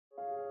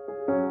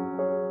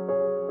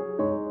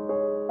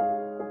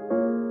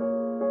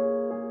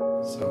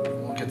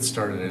get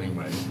started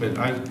anyway. But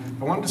I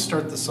wanted to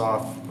start this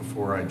off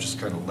before I just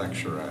kind of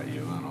lecture at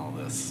you on all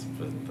this.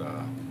 But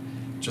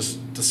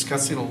just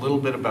discussing a little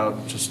bit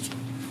about just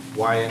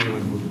why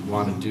anyone would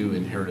want to do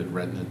inherited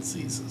retina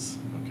diseases.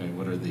 Okay,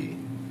 what are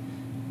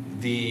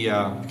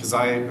because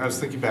I was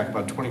thinking back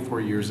about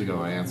 24 years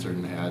ago, I answered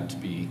an ad to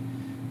be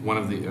one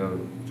of the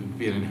to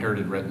be an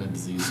inherited retina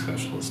disease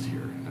specialist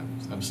here.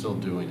 And I'm still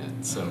doing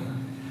it. So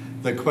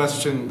the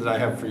question that I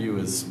have for you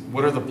is,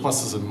 what are the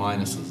pluses and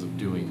minuses of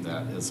doing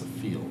that as a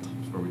field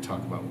before we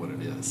talk about what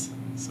it is?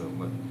 So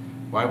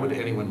why would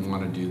anyone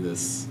want to do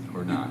this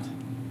or not?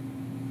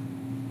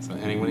 So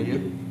anyone of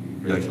you?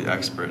 You're like the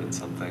expert in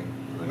something.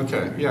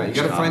 Okay, yeah, you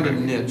got to find a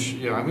niche.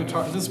 Yeah, I'm going to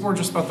talk. This is more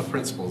just about the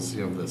principles,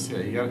 of this. Yeah,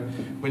 you got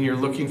when you're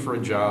looking for a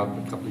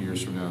job a couple of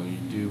years from now, you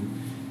do.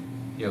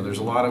 There's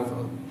a lot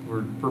of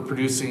we're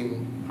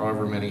producing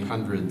however many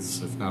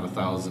hundreds, if not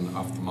 1,000,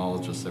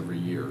 ophthalmologists every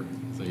year.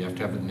 So you have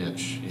to have a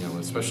niche.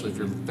 Especially if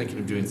you're thinking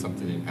of doing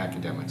something in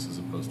academics as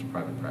opposed to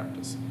private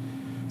practice.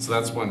 So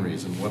that's one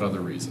reason. What other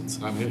reasons?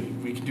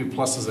 We can do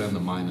pluses and the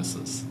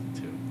minuses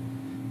too.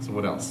 So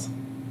what else?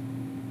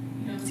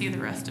 You don't see the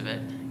rest of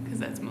it, because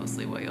that's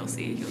mostly what you'll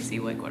see. You'll see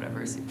like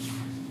whatever's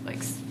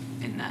like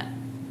in that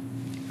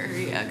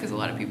area, because a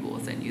lot of people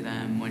will send you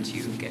them once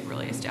you get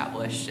really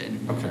established.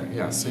 And okay,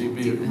 yeah. So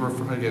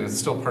again, it's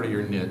still part of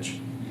your niche.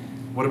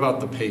 What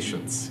about the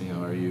patients?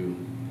 Are you?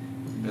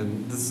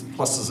 And this is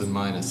pluses and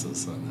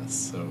minuses on this.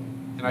 So,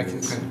 and I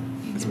can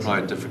It's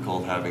probably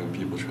difficult having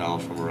people travel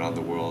from around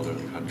the world or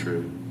the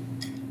country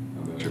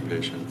with your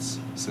patients,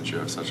 since you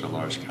have such a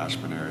large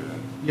catchment area.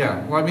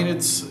 Yeah, well, I mean,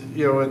 if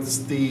you're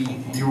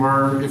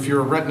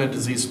a retina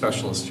disease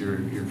specialist,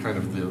 you're kind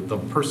of the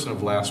person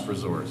of last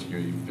resort.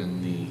 You've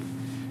been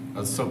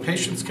so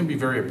patients can be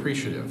very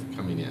appreciative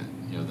coming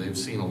in. They've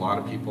seen a lot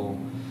of people,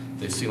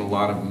 they've seen a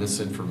lot of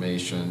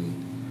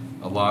misinformation,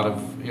 a lot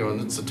of,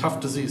 and it's a tough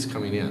disease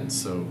coming in.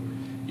 So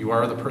you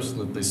are the person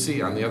that they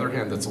see. On the other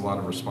hand, that's a lot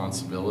of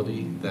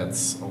responsibility.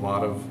 That's a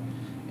lot of,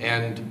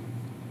 and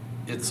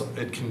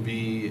it can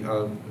be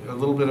a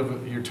little bit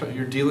of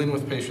you're dealing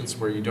with patients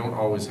where you don't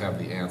always have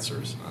the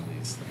answers on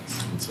these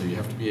things, and so you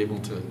have to be able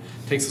to. It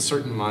takes a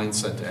certain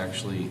mindset to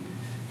actually,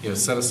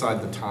 set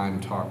aside the time,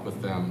 talk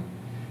with them,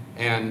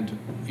 and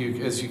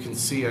as you can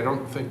see, I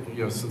don't think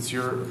since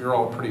you're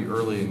all pretty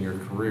early in your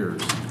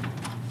careers,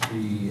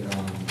 you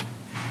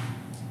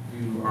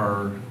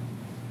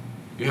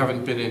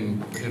haven't been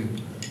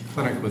in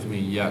clinic with me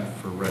yet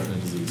for retina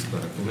disease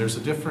clinic, and there's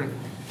a different.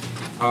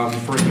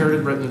 For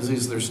inherited retina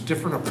disease, there's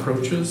different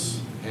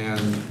approaches,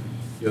 and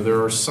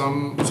there are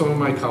some of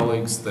my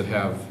colleagues that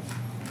have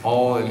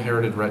all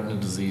inherited retina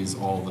disease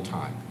all the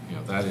time.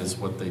 That is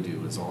what they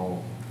do, is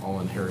all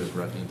inherited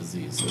retina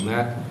disease, and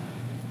that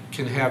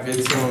can have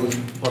its own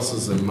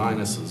pluses and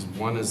minuses.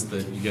 One is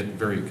that you get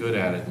very good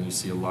at it, and you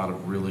see a lot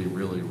of really,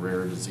 really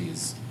rare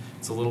disease.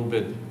 It's a little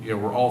bit,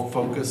 we're all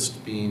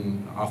focused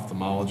being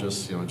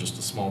ophthalmologists, just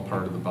a small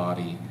part of the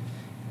body.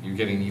 You're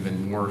getting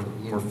even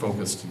more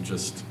focused in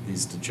just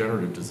these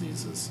degenerative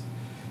diseases.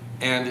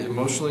 And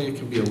emotionally, it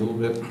can be a little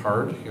bit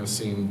hard,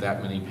 seeing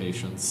that many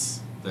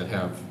patients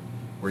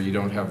where you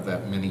don't have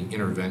that many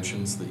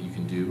interventions that you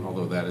can do,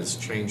 although that is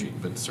changing.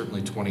 But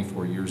certainly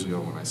 24 years ago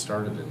when I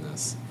started in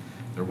this,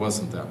 there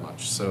wasn't that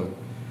much. So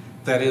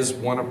that is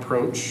one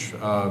approach.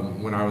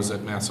 When I was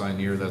at Mass Eye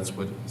Near, that's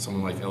what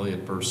someone like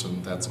Elliot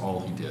Burson, that's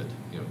all he did.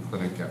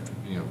 Clinic after,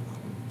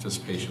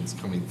 just patients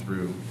coming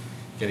through,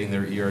 getting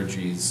their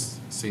ERGs,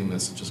 seeing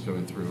this, just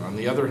going through. On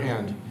the other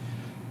hand,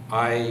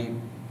 I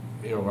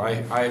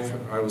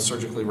was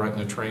surgically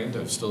retina trained.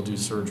 I still do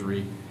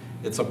surgery.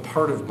 It's a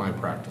part of my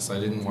practice. I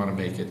didn't want to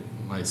make it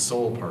my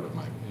sole part of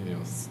my,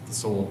 the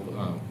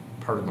sole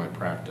part of my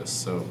practice.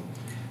 So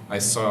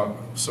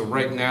so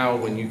right now,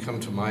 when you come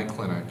to my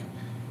clinic,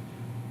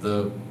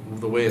 the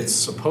way it's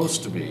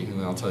supposed to be,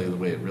 and I'll tell you the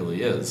way it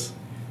really is,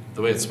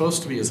 the way it's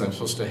supposed to be is I'm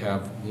supposed to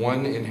have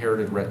one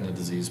inherited retina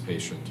disease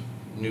patient,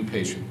 new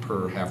patient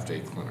per half-day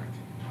clinic.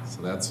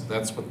 So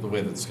that's what the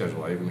way that's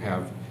scheduled. I even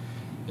have,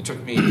 it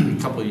took me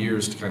a couple of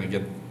years to kind of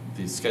get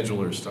the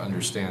schedulers to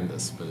understand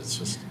this, but it's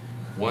just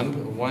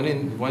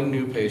one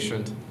new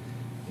patient,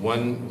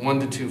 one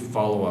to two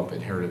follow-up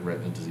inherited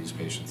retina disease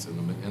patients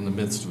in the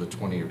midst of a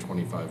 20 or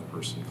 25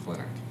 person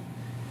clinic.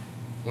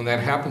 When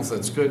that happens,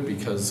 that's good,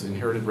 because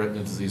inherited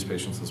retina disease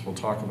patients, as we'll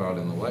talk about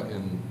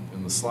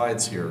in the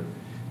slides here,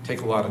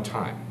 take a lot of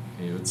time.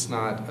 It's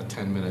not a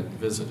 10-minute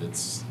visit.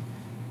 It's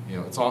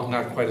all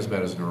not quite as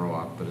bad as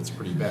neuro-op, but it's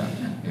pretty bad.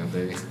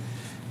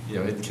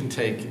 It can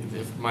take.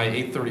 If my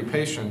 8:30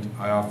 patient,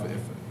 I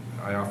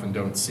often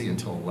don't see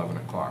until 11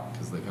 o'clock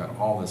because they've had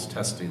all this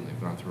testing, they've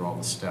gone through all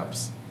the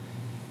steps.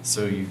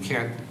 So you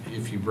can't.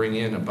 If you bring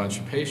in a bunch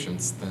of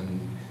patients,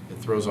 then it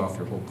throws off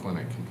your whole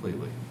clinic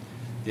completely.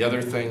 The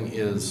other thing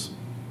is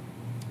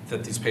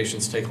that these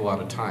patients take a lot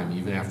of time,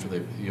 even after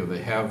they're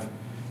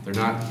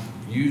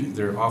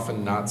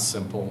often not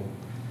simple.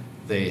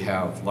 They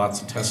have lots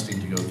of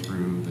testing to go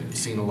through. They've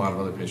seen a lot of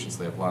other patients.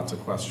 They have lots of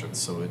questions.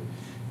 So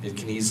it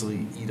can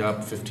easily eat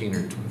up 15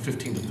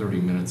 to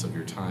 30 minutes of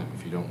your time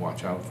if you don't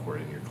watch out for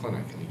it in your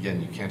clinic. And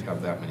again, you can't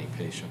have that many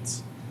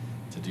patients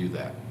to do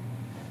that.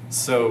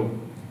 So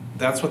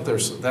that's what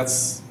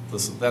that's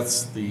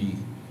the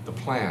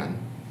plan.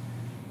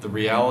 The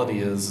reality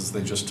is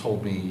they just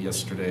told me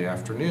yesterday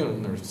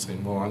afternoon, they're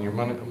saying, well, on your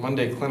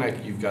Monday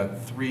clinic, you've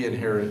got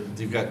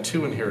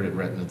two inherited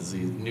retina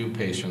disease, new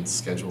patients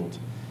scheduled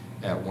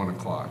at 1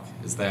 o'clock.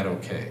 Is that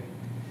okay?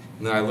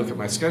 And then I look at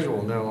my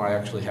schedule, no, I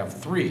actually have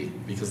 3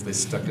 because they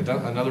stuck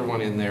another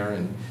one in there,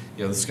 and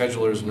the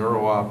scheduler's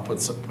neuro-op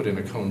put in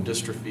a cone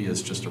dystrophy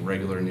as just a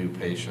regular new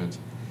patient.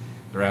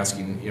 They're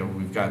asking,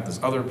 we've got this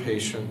other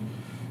patient,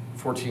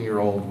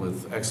 14-year-old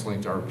with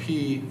X-linked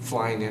RP,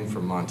 flying in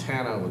from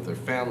Montana with their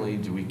family.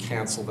 Do we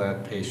cancel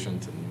that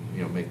patient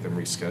and make them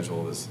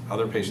reschedule? This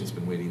other patient's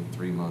been waiting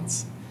 3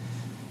 months.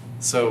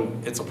 So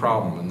it's a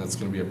problem, and that's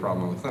going to be a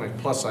problem in the clinic.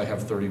 Plus, I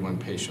have 31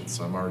 patients,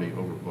 so I'm already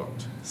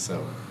overbooked.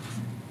 So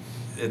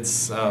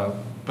it's,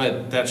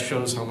 but that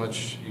shows how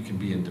much you can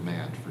be in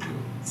demand for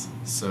doing this.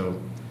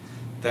 So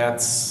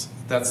that's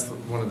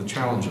one of the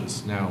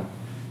challenges. Now,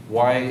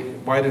 why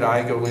did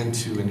I go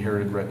into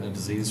inherited retina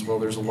disease? Well,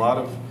 there's a lot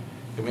of,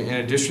 in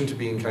addition to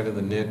being kind of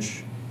the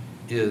niche,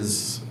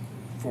 is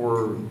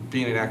for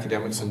being in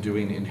academics and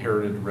doing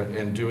inherited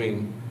and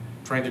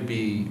trying to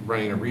be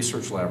running a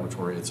research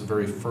laboratory. It's a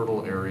very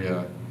fertile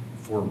area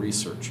for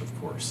research,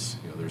 of course.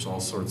 There's all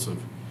sorts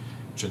of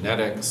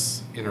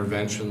genetics,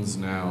 interventions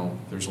now.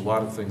 There's a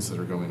lot of things that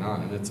are going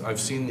on. And I've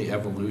seen the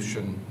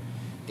evolution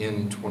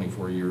in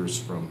 24 years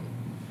from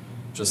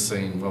just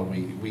saying, well,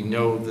 we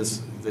know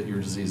that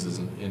your disease is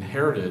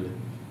inherited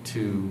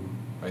to,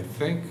 I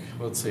think,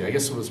 let's see, I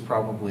guess it was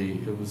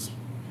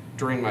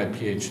during my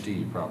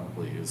Ph.D.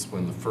 probably is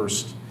when the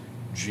first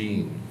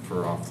gene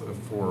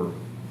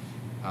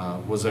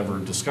was ever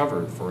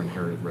discovered for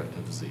inherited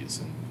retina disease.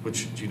 And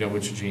do you know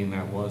which gene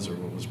that was, or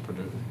what was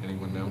produced?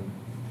 Anyone know?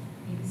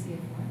 ABCA4?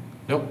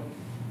 Nope.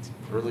 It's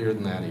earlier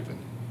than that even.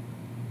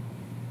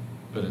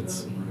 But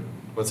it's,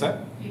 what's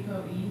that?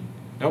 ApoE?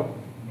 Nope.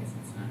 I guess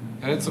it's not.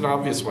 And it's an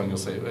obvious one, you'll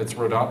say. It's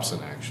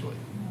rhodopsin, actually.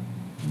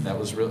 That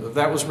was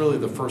really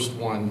the first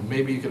one.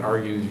 Maybe you could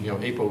argue,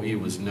 ApoE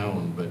was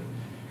known, but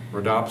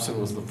rhodopsin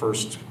was the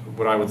first,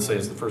 what I would say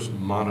is the first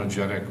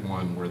monogenic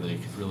one where they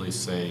could really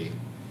say,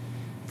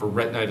 for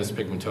retinitis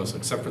pigmentosa,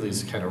 except for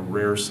these kind of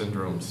rare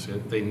syndromes,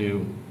 they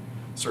knew,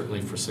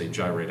 certainly for, say,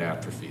 gyrate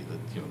atrophy,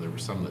 that there were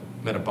some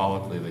that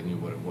metabolically they knew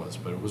what it was.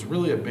 But it was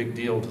really a big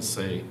deal to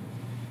say,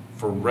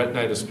 for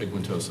retinitis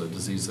pigmentosa, a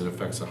disease that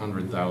affects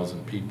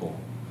 100,000 people,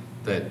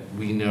 that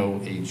we know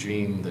a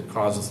gene that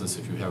causes this.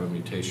 If you have a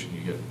mutation,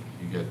 you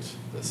get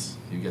this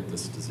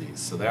disease.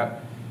 So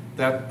that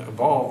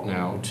evolved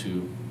now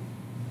to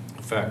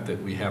the fact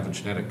that we have a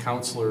genetic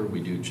counselor,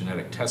 we do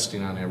genetic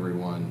testing on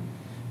everyone,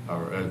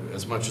 or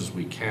as much as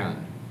we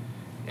can,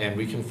 and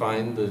we can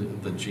find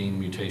the gene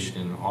mutation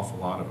in an awful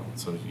lot of them.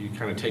 So you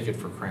kind of take it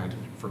for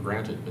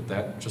granted, but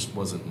that just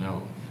wasn't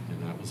known,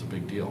 and that was a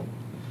big deal.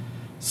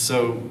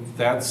 So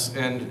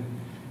and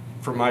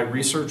for my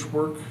research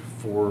work,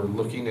 for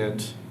looking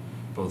at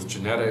both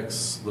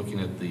genetics, looking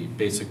at the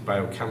basic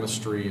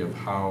biochemistry of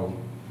how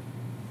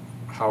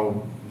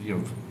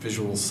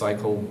visual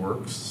cycle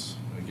works.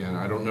 Again,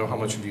 I don't know how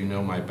much of you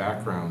know my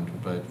background,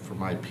 but for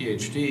my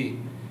PhD,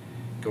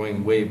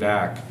 going way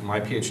back,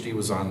 my PhD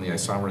was on the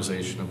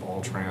isomerization of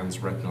all trans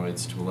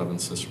retinoids to 11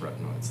 cis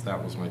retinoids.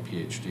 That was my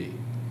PhD.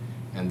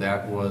 And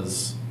that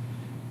was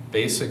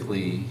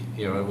basically,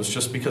 it was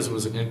just because it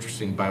was an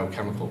interesting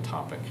biochemical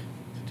topic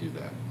to do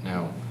that.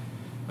 Now,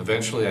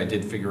 eventually I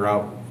did figure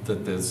out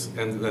that this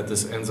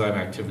enzyme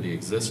activity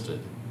existed.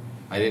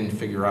 I didn't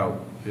figure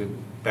out,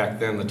 back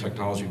then the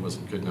technology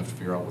wasn't good enough to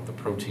figure out what the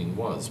protein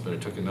was, but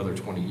it took another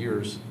 20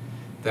 years.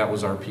 That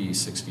was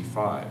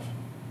RPE65.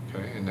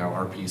 Okay, and now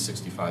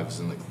RPE65 is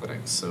in the clinic.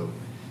 So,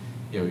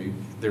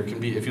 there can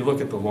be, if you look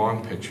at the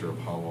long picture of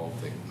how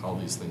all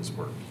these things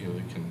work,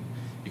 you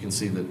can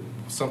see that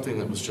something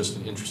that was just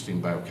an interesting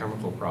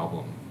biochemical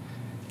problem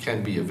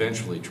can be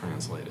eventually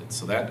translated.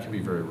 So that can be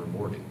very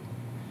rewarding.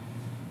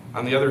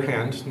 On the other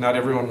hand, not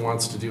everyone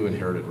wants to do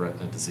inherited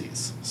retina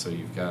disease. So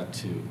you've got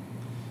to,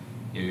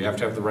 you have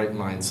to have the right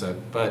mindset.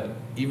 But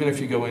even if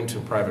you go into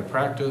private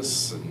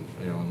practice, and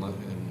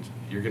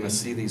you're going to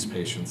see these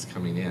patients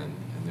coming in,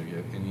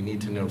 and you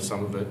need to know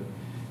some of it.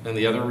 And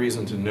the other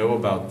reason to know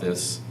about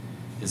this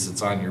is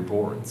it's on your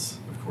boards,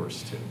 of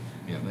course, too.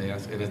 And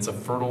it's a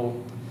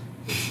fertile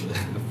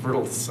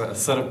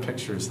set of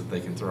pictures that they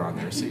can throw on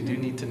there. So you do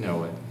need to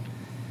know it.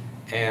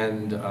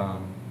 And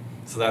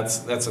so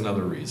that's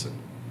another reason.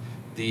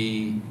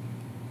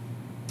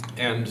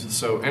 And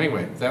so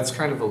anyway, that's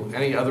kind of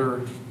any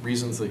other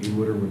reasons that you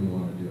would or wouldn't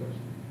want to do it,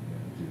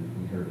 do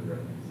inherited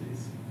retina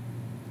disease.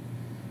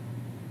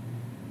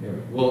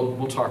 Anyway,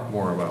 we'll talk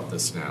more about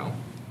this now.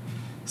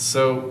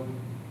 So,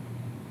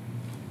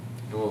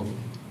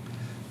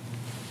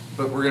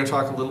 but we're going to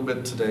talk a little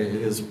bit today. It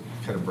is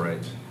kind of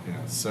bright.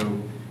 Yeah.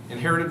 So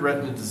inherited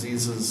retina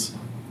diseases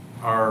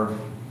are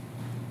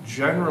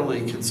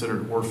generally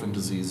considered orphan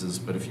diseases,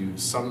 but if you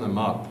sum them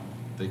up,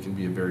 they can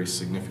be a very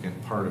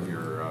significant part of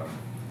your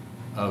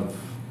of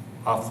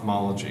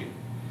ophthalmology.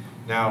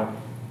 Now,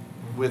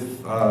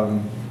 with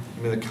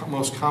the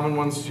most common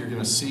ones you're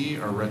going to see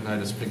are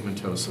retinitis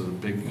pigmentosa, the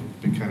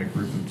big kind of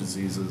group of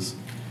diseases.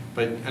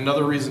 But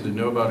another reason to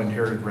know about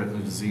inherited retina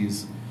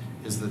disease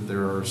is that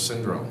there are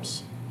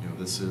syndromes.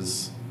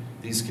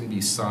 These can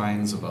be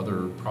signs of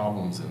other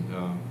problems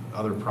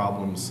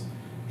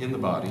in the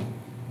body,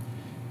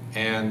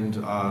 and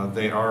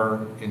they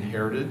are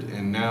inherited.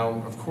 And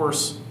now, of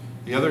course,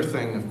 the other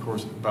thing, of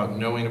course, about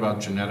knowing about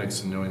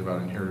genetics and knowing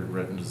about inherited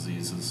retina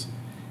diseases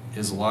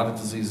is a lot of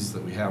diseases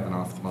that we have in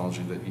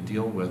ophthalmology that you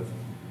deal with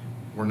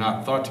were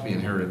not thought to be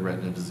inherited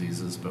retina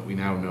diseases, but we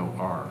now know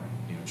are.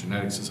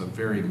 Genetics is a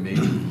very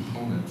major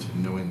component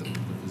in knowing the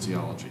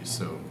physiology.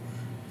 So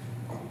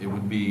it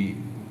would be,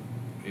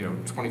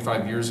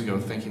 25 years ago,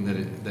 thinking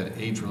that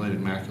age-related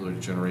macular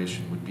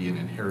degeneration would be an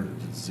inherited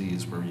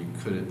disease where you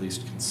could at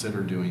least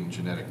consider doing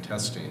genetic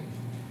testing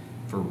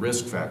for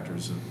risk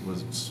factors. It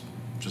was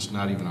just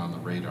not even on the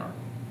radar.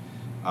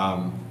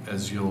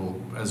 As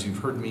you've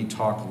heard me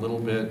talk a little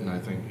bit, and I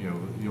think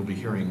you'll be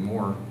hearing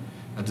more,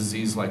 a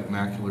disease like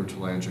macular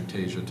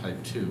telangiectasia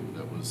type 2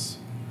 that was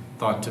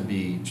thought to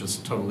be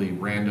just totally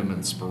random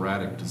and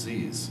sporadic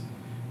disease.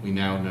 We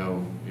now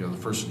know the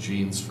first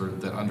genes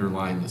that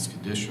underline this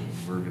condition.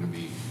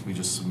 We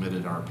just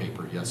submitted our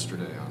paper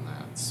yesterday on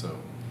that. So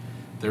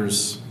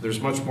there's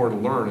much more to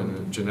learn,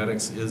 and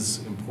genetics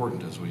is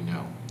important, as we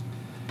know.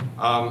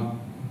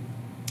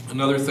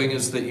 Another thing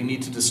is that you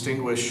need to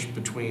distinguish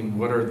between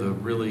what are the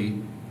really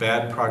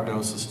bad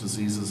prognosis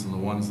diseases and the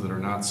ones that are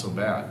not so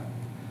bad.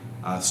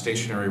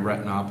 Stationary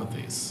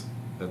retinopathies.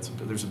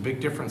 There's a big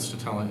difference to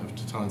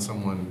telling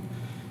someone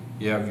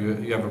you have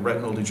a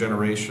retinal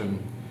degeneration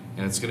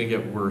and it's going to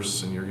get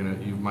worse and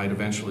you might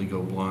eventually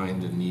go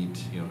blind and need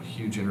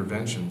huge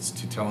interventions,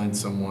 to telling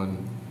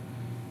someone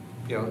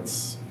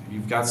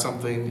you've got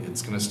something,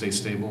 it's going to stay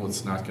stable,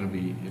 it's not going to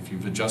be, if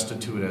you've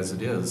adjusted to it as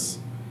it is,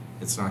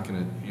 it's not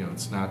going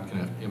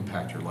to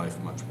impact your life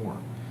much more.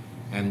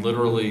 And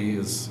literally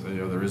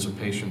there is a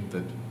patient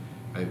that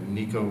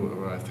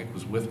Nico I think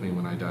was with me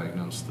when I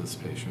diagnosed this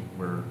patient,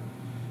 where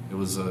it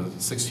was a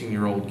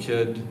 16-year-old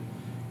kid,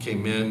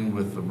 came in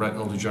with a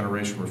retinal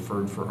degeneration,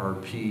 referred for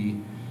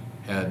RP,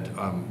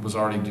 was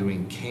already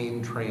doing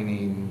cane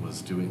training,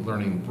 was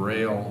learning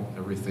Braille,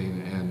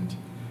 everything. And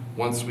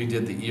once we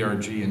did the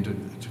ERG and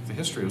took the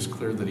history, it was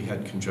clear that he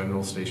had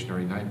congenital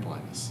stationary night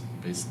blindness.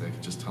 Basically, I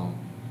could just tell him,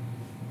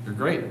 "You're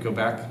great. Go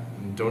back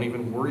and don't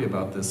even worry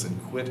about this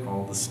and quit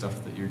all the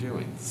stuff that you're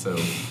doing." So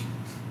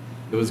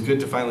it was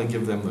good to finally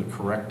give them the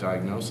correct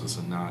diagnosis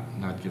and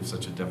not give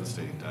such a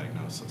devastating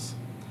diagnosis.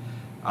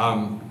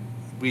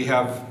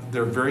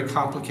 They're very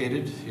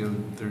complicated. You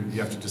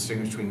have to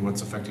distinguish between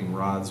what's affecting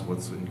rods,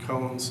 what's in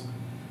cones.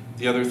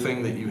 The other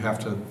thing that you have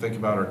to think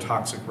about are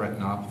toxic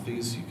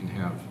retinopathies. You can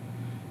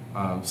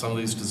have, some of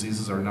these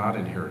diseases are not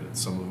inherited.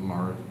 Some of them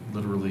are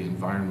literally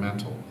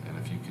environmental. And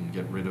if you can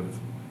get rid of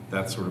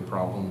that sort of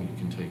problem,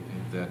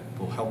 that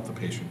will help the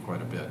patient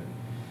quite a bit.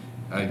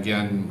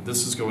 Again,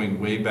 this is going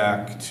way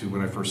back to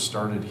when I first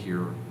started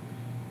here,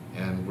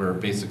 and where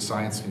basic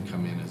science can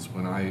come in is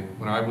when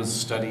I was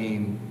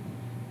studying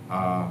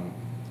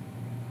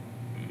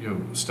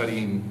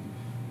studying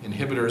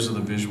inhibitors of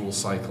the visual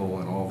cycle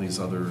and all these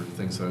other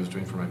things that I was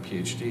doing for my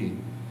PhD.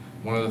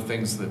 One of the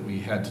things that we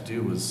had to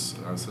do was,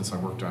 since I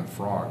worked on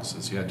frogs,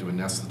 is you had to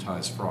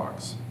anesthetize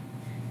frogs.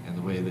 And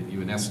the way that you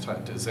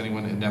anesthetize, has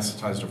anyone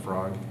anesthetized a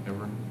frog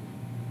ever?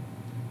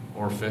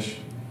 Or a fish?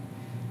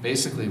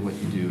 Basically what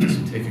you do is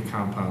you take a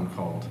compound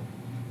called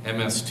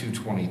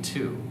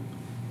MS-222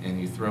 and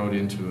you throw it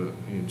into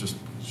you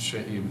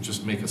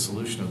just make a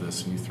solution of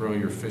this, and you throw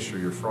your fish or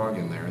your frog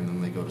in there, and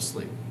then they go to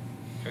sleep.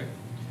 Okay?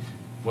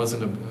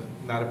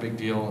 Not a big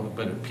deal,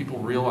 but people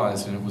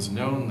realized, and it was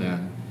known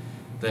then,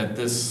 that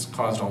this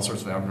caused all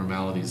sorts of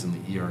abnormalities in the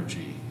ERG,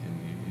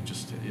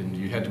 and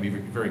you had to be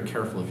very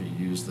careful if you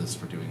used this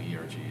for doing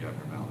ERG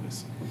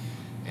abnormalities.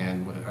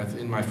 And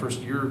in my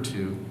first year or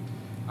two,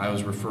 I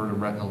was referred a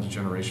retinal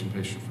degeneration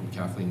patient from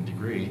Kathleen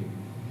Degree,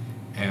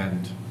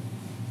 and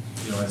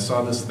I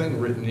saw this thing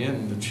written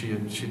in that she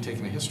had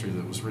taken a history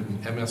that was written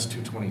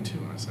MS-222,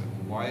 and I said,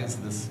 well, why is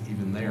this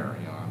even there?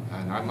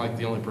 And I'm like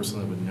the only person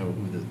that would know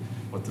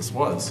what this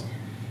was.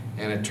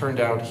 And it turned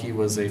out he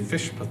was a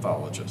fish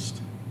pathologist.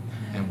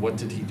 And what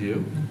did he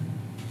do?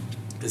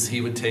 Is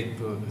he would take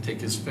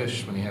his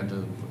fish when he had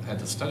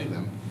to study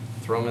them,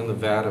 throw them in the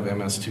vat of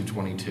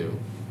MS-222,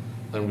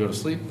 let them go to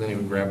sleep, then he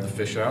would grab the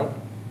fish out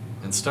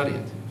and study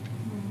it.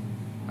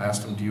 I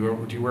asked him, do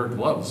you wear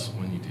gloves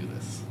when you do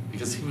this?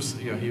 Because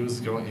he had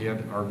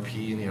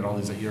RP and he had all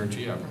these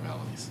ERG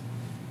abnormalities.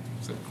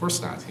 I said, of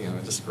course not.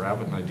 I just grab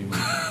it and I do my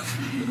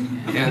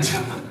And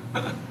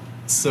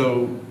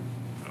so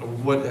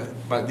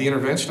the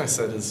intervention I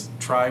said is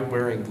try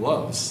wearing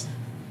gloves,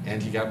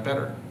 and he got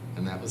better,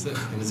 and that was it.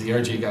 And his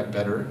ERG got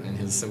better and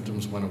his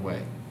symptoms went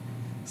away.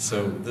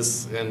 So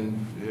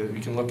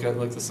we can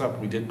look this up.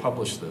 We did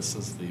publish this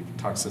as the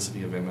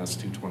toxicity of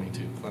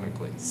MS-222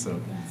 clinically. So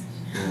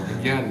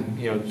Again,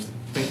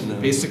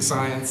 thinking basic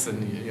science,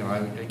 and I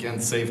again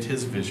saved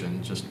his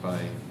vision just by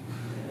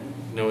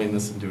knowing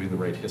this and doing the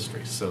right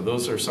history. So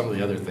those are some of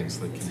the other things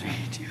that can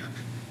happen.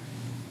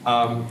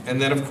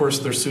 And then, of course,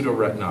 there's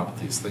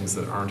pseudoretinopathies, things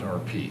that aren't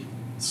RP.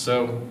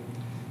 So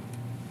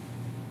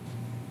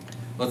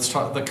let's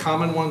talk. The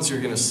common ones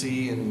you're going to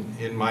see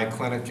in my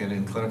clinic and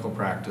in clinical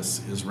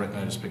practice is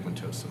retinitis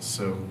pigmentosa.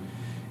 So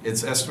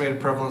its estimated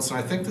prevalence, and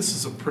I think this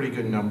is a pretty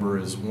good number,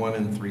 is 1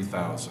 in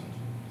 3,000.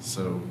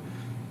 So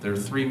there are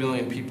 3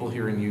 million people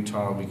here in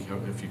Utah,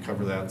 if you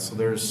cover that. So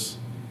there's,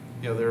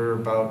 there are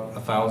about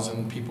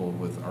 1,000 people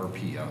with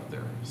RP out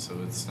there. So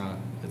it's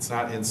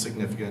not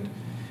insignificant.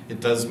 It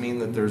does mean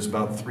that there's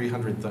about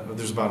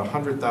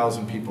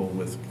 100,000 people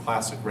with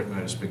classic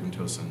retinitis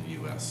pigmentosa in the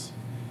U.S.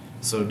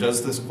 So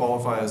does this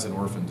qualify as an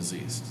orphan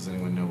disease? Does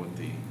anyone know what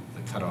the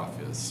cutoff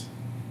is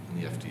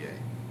in the FDA?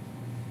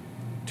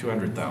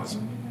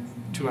 200,000.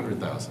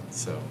 200,000.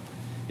 So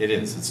it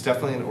is. It's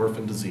definitely an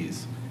orphan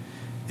disease.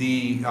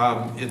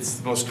 It's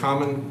the most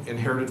common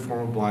inherited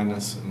form of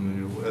blindness,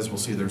 and as we'll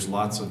see, there's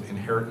lots of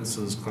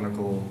inheritances,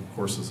 clinical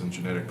courses, and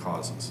genetic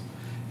causes.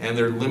 And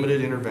there are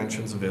limited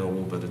interventions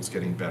available, but it's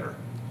getting better.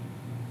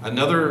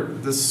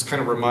 This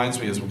kind of reminds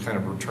me, as we'll kind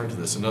of return to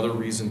this, another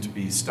reason to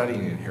be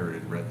studying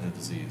inherited retina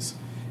disease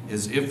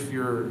is if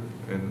you're,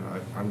 and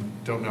I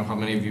don't know how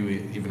many of you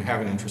even have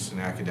an interest in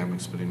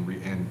academics, but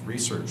in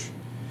research,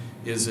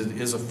 it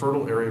is a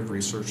fertile area of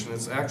research, and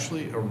it's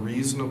actually a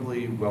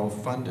reasonably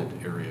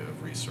well-funded area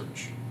of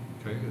research.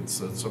 Okay,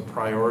 it's a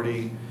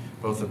priority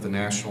both at the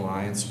National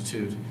Eye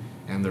Institute,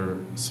 and there are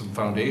some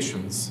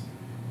foundations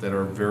that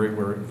are very,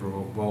 very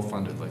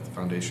well-funded, like the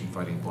Foundation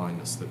Fighting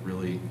Blindness, that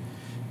really,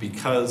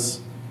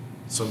 because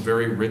some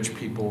very rich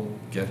people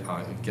get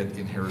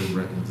inherited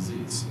retinal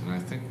disease. And I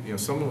think,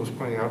 someone was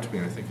pointing out to me,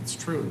 and I think it's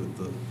true,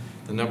 that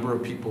the number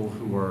of people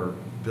who are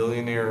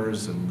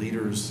billionaires and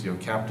leaders,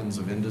 captains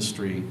of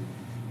industry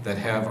that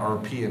have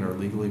RP and are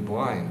legally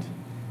blind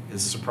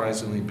is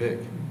surprisingly big.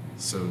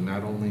 So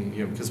not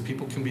only, because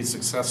people can be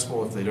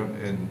successful if they don't,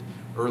 and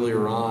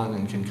earlier on,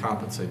 and can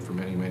compensate for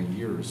many, many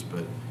years,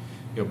 but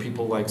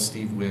people like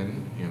Steve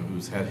Wynn,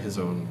 who's had his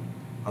own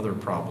other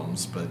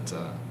problems, but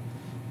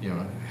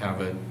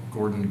have it,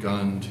 Gordon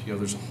Gund,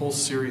 there's a whole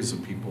series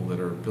of people that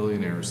are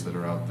billionaires that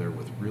are out there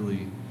with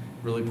really,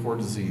 really poor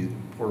disease,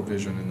 poor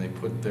vision, and they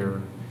put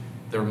their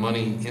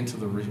money into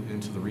the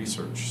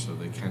research, so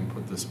they can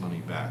put this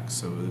money back.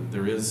 So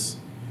there is,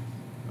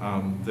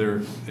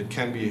 it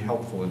can be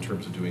helpful in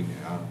terms of doing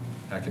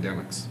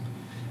academics.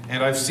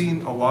 And I've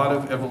seen a lot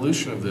of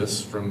evolution of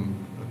this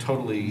from a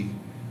totally,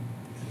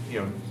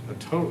 a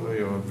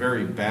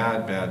very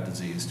bad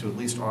disease to at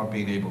least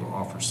being able to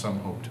offer some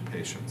hope to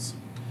patients.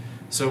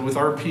 So with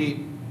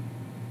RP,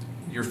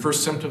 your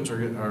first symptoms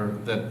are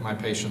that my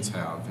patients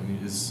have,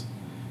 is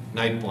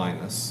night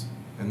blindness.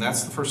 And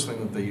that's the first thing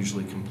that they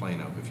usually complain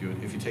of. If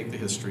you take the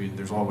history,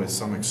 there's always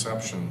some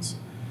exceptions,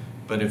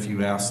 but if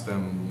you ask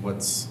them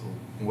what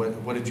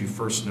did you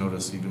first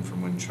notice, even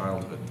from when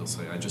childhood, they'll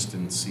say, I just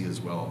didn't see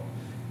as well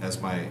as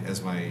my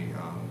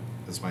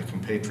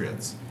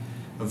compatriots.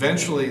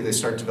 Eventually, they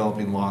start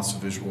developing loss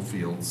of visual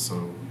fields.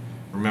 So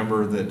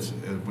remember that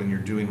when you're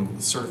doing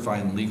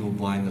certifying legal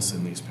blindness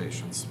in these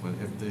patients,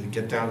 if they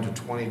get down to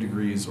 20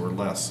 degrees or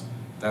less,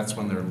 that's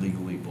when they're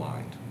legally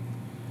blind.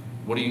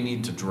 What do you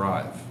need to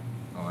drive?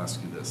 I'll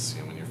ask you this,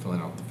 when you're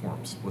filling out the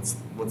forms.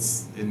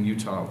 What's in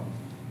Utah?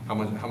 How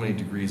many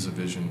degrees of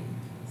vision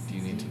do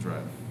you need to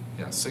drive?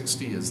 Yeah,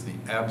 60 is the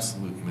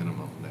absolute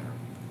minimum there.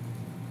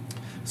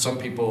 Some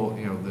people,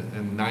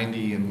 in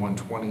 90 and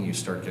 120, you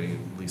start getting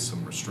at least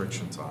some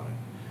restrictions on it.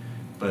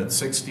 But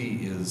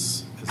 60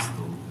 is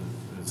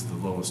the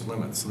lowest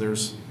limit. So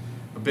there's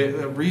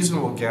a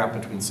reasonable gap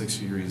between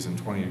 60 degrees and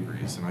 20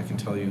 degrees, and I can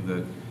tell you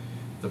that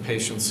the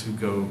patients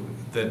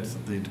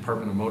that the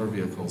Department of Motor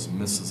Vehicles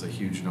misses a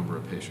huge number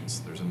of patients.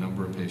 There's a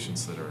number of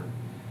patients that are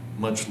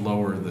much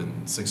lower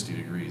than 60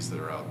 degrees that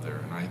are out there,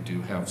 and I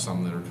do have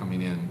some that are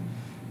coming in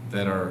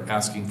that are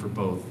asking for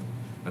both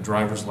a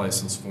driver's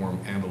license form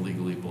and a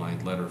legally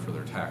blind letter for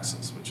their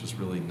taxes, which is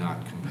really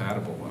not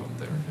compatible out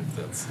there,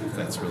 if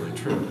that's really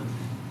true.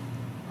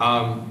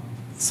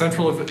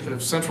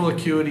 Central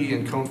acuity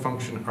and cone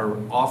function are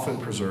often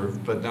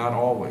preserved, but not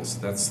always.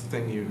 That's the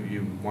thing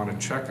you want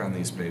to check on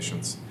these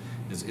patients,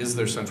 is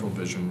their central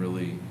vision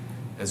really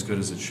as good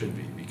as it should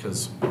be?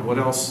 Because what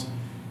else,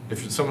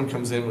 if someone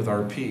comes in with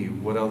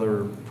RP, what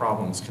other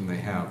problems can they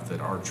have that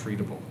are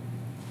treatable?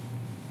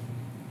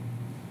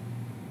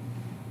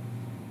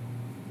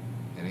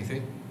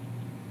 Anything?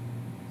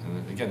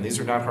 And again, these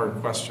are not hard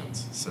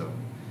questions. So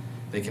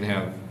they can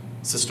have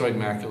cystoid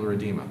macular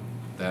edema.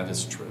 That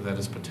is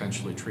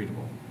potentially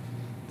treatable.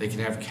 They can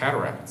have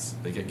cataracts.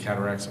 They get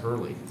cataracts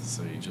early.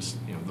 So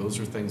those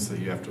are things that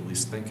you have to at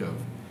least think of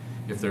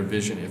if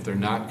they're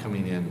not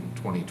coming in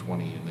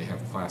 20/20 and they have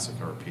classic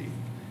RP.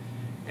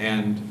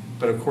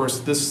 But of course,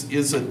 this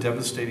is a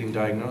devastating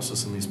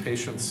diagnosis in these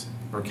patients,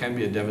 or can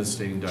be a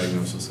devastating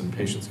diagnosis, and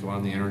patients go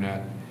on the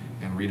internet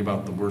and read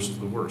about the worst of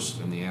the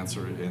worst. And the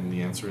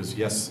answer is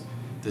yes,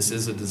 this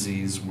is a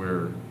disease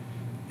where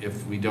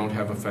if we don't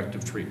have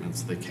effective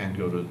treatments, they can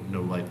go to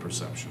no light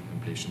perception,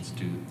 and patients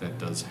that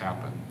does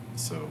happen.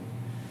 So,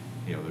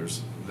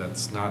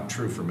 that's not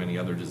true for many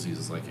other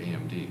diseases like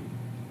AMD.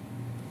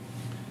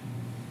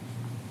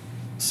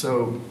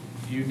 So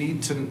we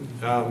need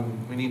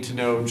to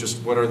know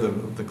just what are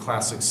the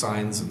classic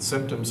signs and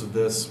symptoms of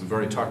this. We've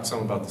already talked some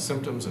about the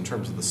symptoms in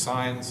terms of the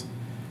signs.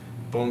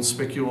 Bone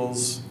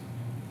spicules,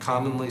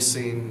 commonly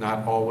seen,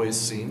 not always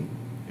seen.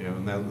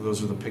 And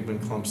those are the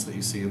pigment clumps that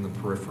you see in the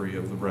periphery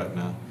of the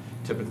retina,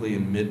 typically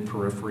in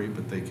mid-periphery,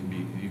 but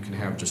you can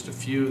have just a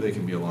few. They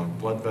can be along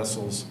blood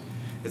vessels.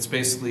 It's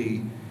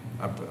basically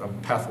a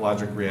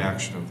pathologic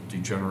reaction of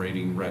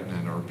degenerating retina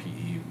and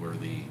RPE, where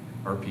the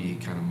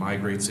RPE kind of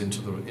migrates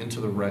into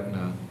the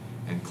retina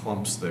and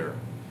clumps there.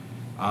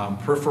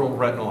 Peripheral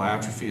retinal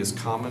atrophy is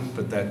common,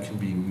 but that can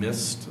be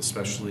missed,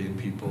 especially in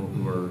people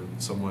who are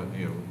somewhat,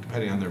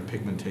 depending on their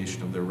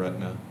pigmentation of their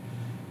retina.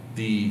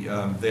 They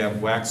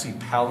have waxy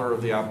pallor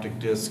of the optic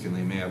disc, and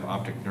they may have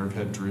optic nerve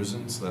head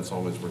drusen, so that's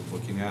always worth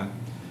looking at.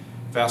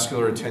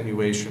 Vascular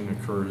attenuation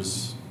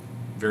occurs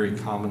very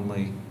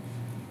commonly.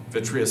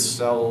 Vitreous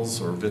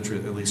cells, or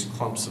at least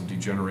clumps of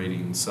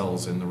degenerating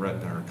cells in the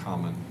retina, are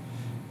common.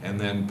 And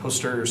then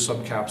posterior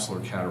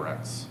subcapsular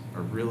cataracts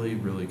are really,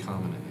 really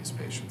common in these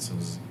patients. And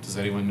does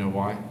anyone know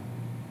why?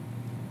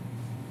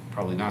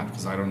 Probably not,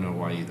 because I don't know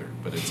why either,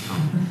 but it's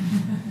common.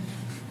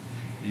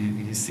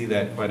 You see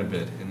that quite a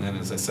bit. And then,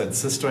 as I said,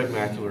 cystoid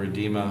macular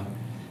edema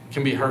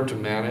can be hard to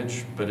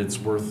manage, but it's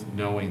worth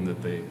knowing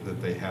that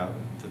they have,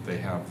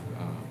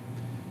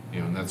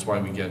 and that's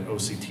why we get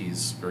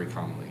OCTs very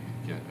commonly.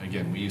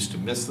 Again, we used to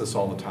miss this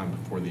all the time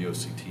before the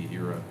OCT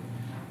era,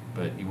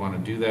 but you want to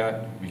do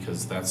that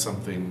because that's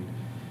something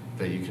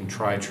that you can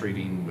try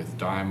treating with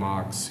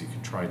Diamox, you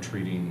can try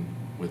treating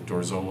with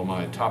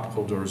dorzolamide,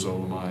 topical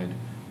dorzolamide,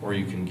 or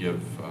you can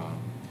give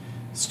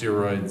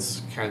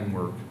steroids, can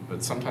work,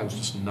 but sometimes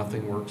just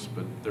nothing works.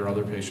 But there are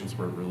other patients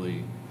where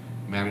really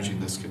managing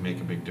this can make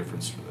a big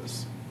difference for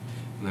this.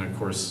 And then, of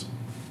course,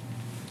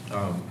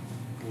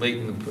 late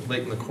in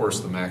the course,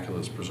 the macula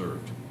is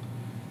preserved.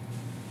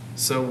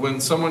 So when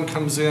someone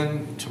comes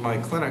in to my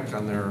clinic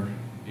on their,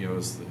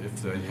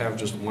 if they have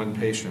just one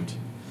patient,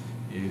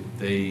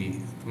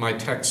 my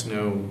techs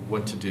know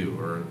what to do,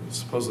 or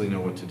supposedly know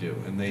what to do.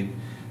 And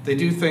they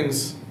do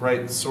things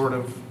right, sort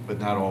of, but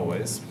not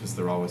always, because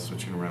they're always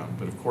switching around.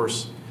 But of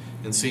course,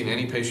 in seeing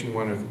any patient, you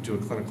want to do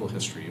a clinical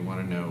history. You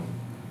want to know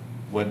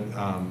what,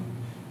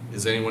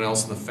 is anyone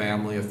else in the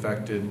family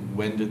affected?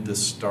 When did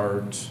this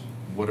start?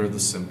 What are the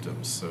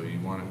symptoms? So you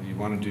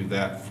want to do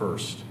that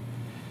first.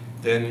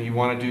 Then you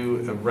want to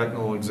do a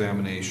retinal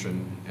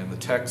examination, and the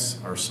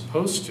techs are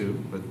supposed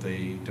to, but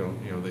they don't,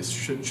 they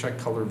should check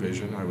color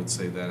vision. I would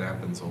say that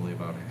happens only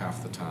about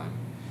half the time,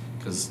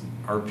 because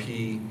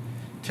RP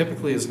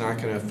typically is not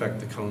going to affect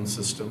the cone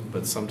system,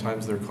 but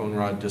sometimes their cone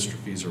rod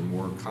dystrophies are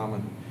more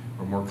common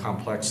or more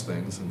complex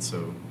things, and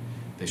so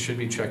they should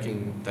be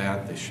checking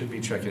that. They should be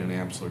checking an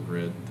Amsler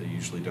grid. They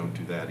usually don't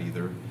do that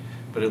either,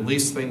 but at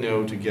least they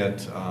know to get,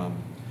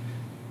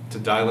 to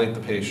dilate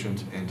the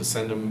patient and to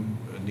send them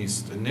at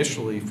least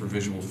initially for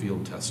visual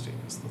field testing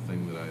is the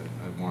thing that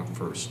I want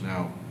first.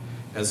 Now,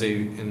 as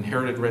an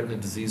inherited retina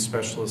disease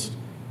specialist,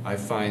 I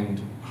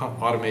find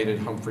automated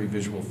Humphrey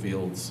visual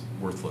fields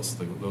worthless.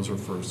 Those are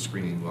for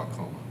screening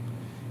glaucoma.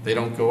 They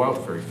don't go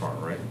out very far,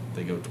 right?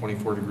 They go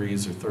 24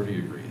 degrees or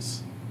 30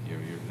 degrees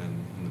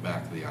in the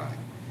back of the eye.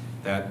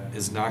 That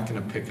is not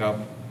going to pick up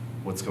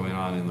what's going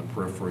on in the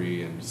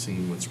periphery and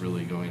seeing what's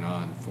really going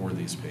on for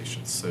these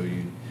patients. So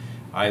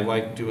I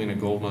like doing a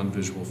Goldmann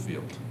visual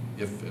field,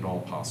 if at all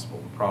possible.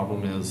 The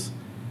problem is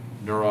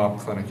NeuroOp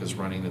Clinic is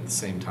running at the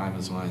same time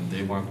as mine.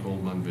 They want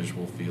Goldmann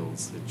visual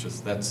fields.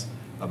 That's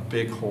a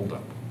big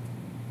holdup.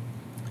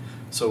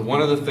 So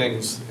one of the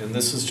things, and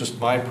this is just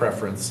my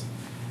preference,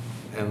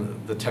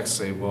 and the techs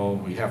say, well,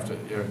 we have to,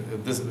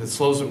 it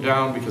slows them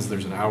down because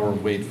there's an hour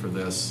wait for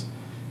this,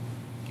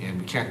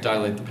 and we can't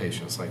dilate the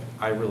patient. It's like,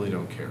 I really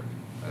don't care.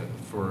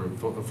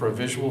 For a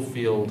visual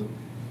field,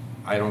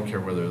 I don't care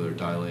whether they're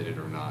dilated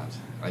or not.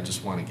 I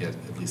just want to get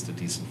at least a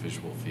decent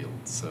visual field.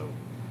 So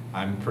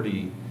I'm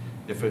pretty,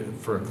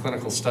 for a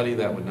clinical study,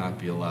 that would not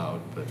be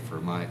allowed, but for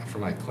my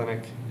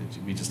clinic,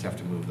 we just have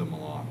to move them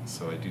along.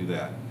 So I do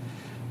that.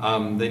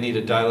 They need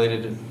a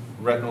dilated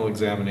retinal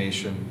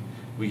examination.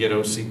 We get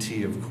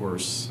OCT, of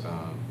course,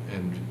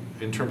 and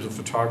in terms of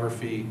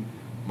photography,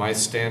 my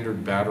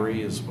standard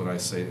battery is what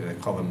I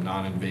call them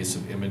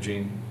non-invasive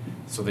imaging.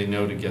 So they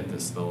know to get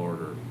this, they'll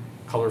order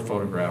color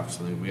photographs,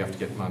 and we have to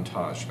get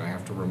montage, and I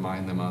have to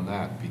remind them on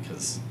that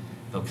because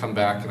they'll come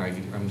back and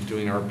I'm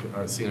seeing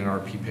an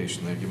RP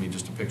patient, they give me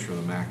just a picture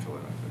of the macula.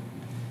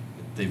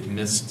 They've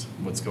missed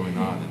what's going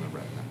on in the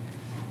retina.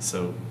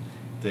 So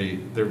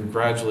they're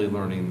gradually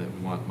learning that we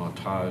want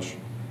montage.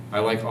 I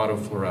like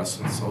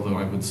autofluorescence, although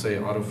I would say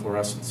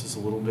autofluorescence is a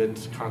little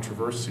bit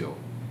controversial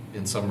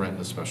in some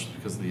retina specialists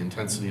because the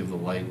intensity of the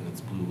light and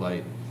its blue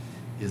light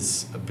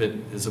is a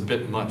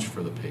bit much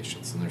for the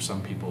patients, and there's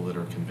some people that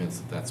are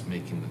convinced that that's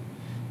making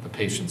the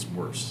patient's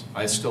worse.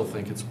 I still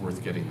think it's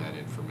worth getting that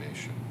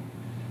information.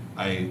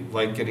 I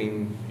like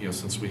getting,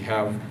 since we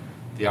have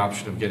the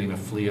option of getting a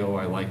FLEO,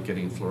 I like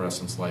getting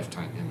fluorescence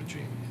lifetime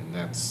imaging. And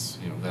that's,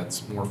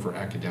 that's more for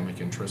academic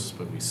interests,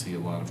 but we see a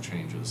lot of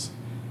changes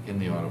in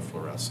the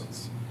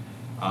autofluorescence.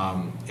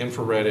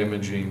 Infrared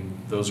imaging,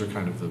 those are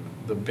kind of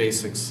the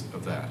basics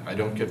of that. I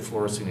don't get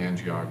fluorescein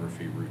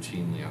angiography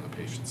routinely on the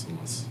patients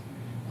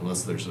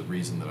unless there's a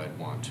reason that I'd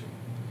want to.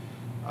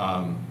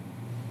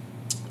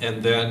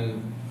 And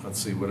then, let's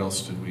see, what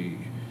else did we,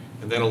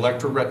 and then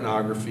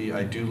electroretinography,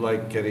 I do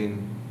like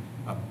getting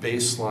a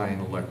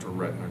baseline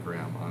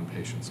electroretinogram on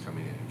patients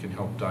coming in. It can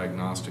help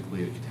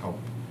diagnostically, it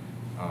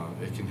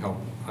can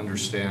help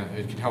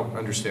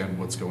understand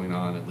what's going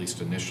on, at least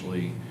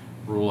initially,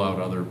 rule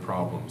out other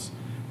problems.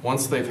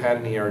 Once they've had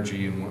an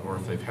ERG or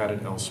if they've had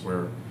it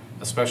elsewhere,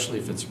 especially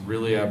if it's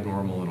really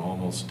abnormal and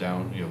almost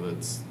down,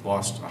 that's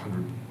lost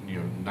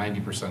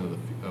 90%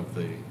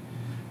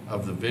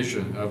 of the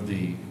vision, of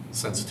the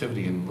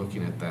sensitivity in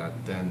looking at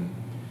that, then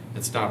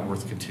it's not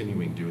worth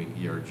continuing doing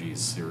ERGs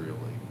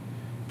serially.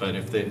 But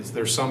if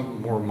there's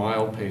some more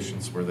mild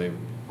patients where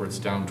it's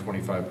down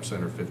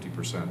 25% or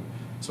 50%,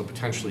 so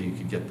potentially you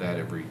could get that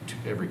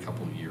every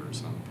couple of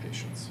years on the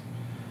patients.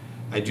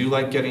 I do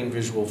like getting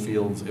visual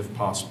fields, if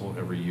possible,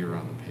 every year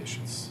on the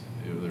patients.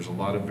 There's a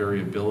lot of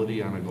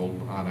variability on a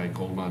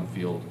Goldmann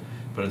field,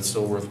 but it's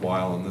still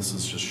worthwhile, and this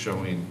is just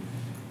showing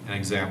an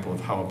example of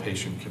how a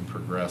patient can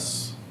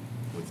progress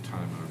with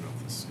time. I don't know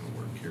if this is going to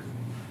work here.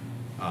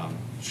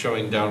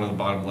 Showing down in the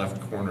bottom left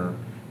corner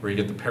where you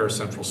get the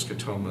paracentral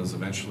scotomas.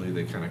 Eventually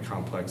they kind of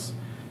complex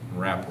and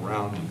wrap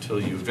around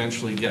until you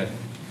eventually get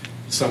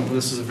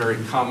this is a very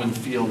common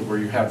field where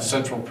you have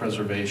central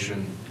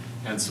preservation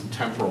and some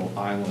temporal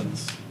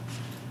islands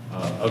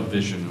of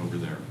vision over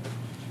there.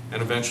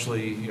 And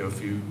eventually,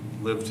 if you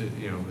lived,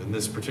 in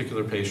this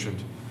particular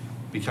patient,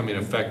 becoming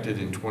affected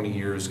in 20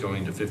 years,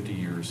 going to 50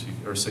 years,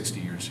 or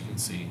 60 years, you can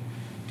see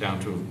down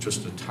to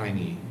just a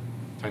tiny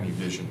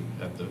vision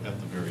at the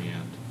very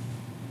end.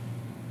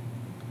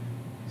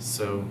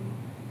 So,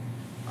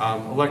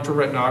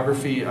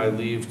 electroretinography, I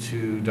leave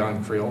to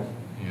Don Creel.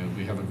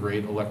 We have a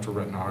great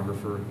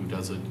electroretinographer who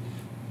does it,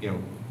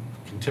 can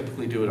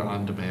typically do it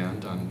on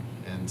demand,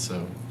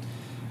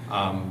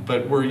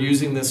 but we're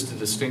using this to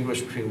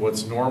distinguish between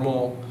what's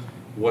normal,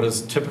 what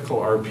is typical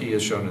RP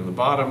as shown in the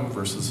bottom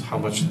versus how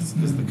much is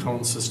the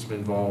cone system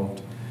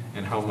involved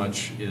and how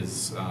much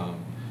is,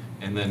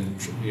 and then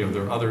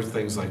there are other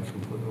things like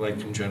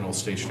congenital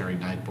stationary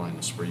night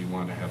blindness where you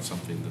want to have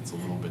something that's a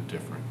little bit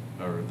different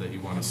or that you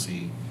want to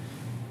see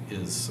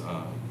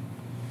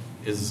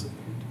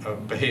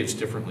behaves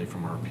differently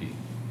from RP.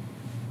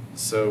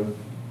 So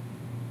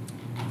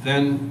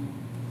then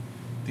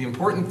the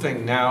important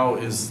thing now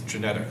is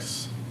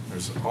genetics.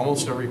 There's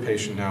almost every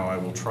patient now I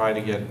will try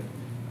to get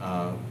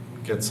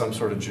some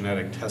sort of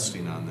genetic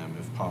testing on them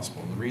if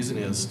possible. And the reason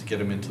is to get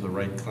them into the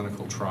right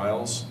clinical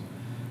trials,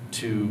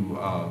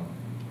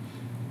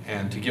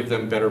 and to give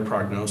them better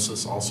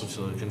prognosis, also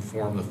to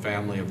inform the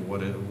family of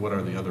what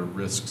are the other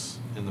risks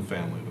in the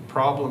family. The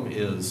problem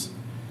is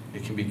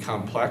it can be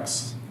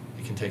complex.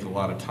 It can take a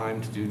lot of time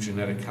to do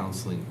genetic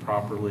counseling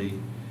properly.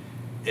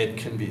 It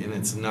can be, and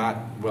it's not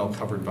well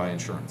covered by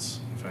insurance.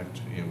 In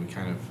fact,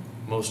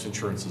 most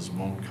insurances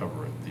won't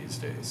cover it these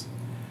days.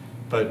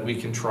 But we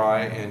can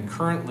try, and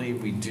currently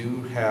we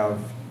do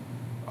have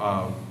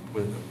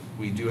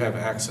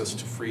access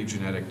to free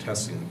genetic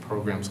testing. The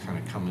programs kind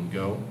of come and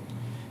go.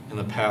 In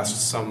the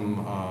past,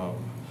 some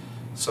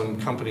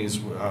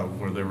companies,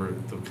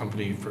 the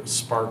company for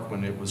Spark,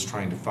 when it was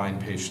trying to find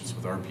patients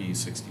with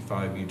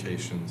RPE65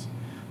 mutations,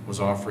 was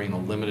offering a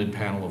limited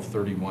panel of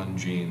 31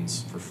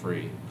 genes for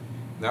free.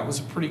 And that was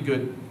a pretty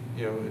good,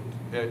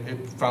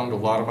 it found a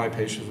lot of my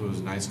patients. It was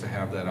nice to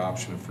have that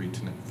option of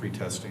free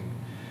testing.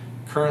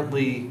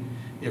 Currently,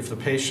 if the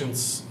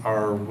patients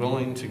are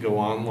willing to go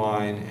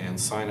online and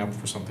sign up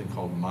for something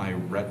called My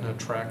Retina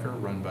Tracker,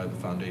 run by the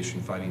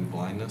Foundation Fighting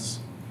Blindness,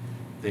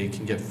 they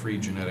can get free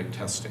genetic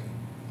testing.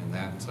 And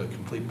that's a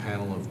complete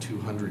panel of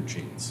 200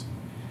 genes.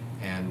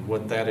 And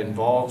what that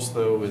involves,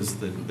 though, is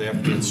that they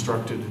have to be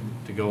instructed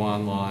to go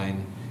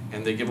online,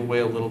 and they give away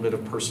a little bit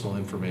of personal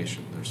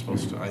information. They're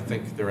supposed to, I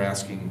think they're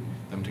asking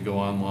them to go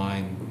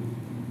online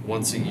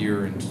once a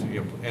year and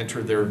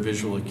enter their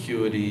visual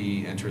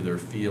acuity, enter their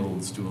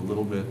fields, do a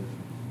little bit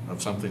of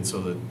something so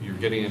that you're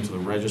getting into the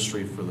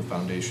registry for the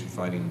Foundation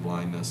Fighting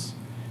Blindness.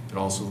 It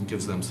also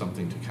gives them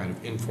something to kind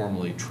of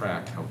informally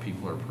track how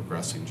people are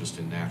progressing just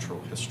in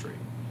natural history.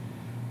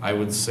 I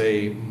would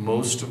say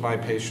most of my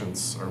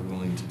patients are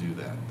willing to do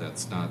that.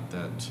 That's not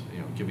that,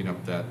 giving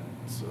up that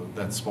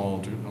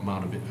small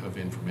amount of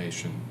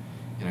information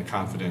in a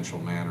confidential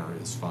manner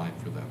is fine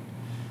for them.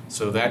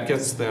 So that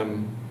gets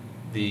them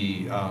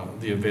the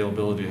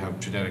availability to have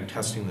genetic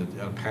testing,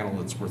 a panel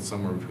that's worth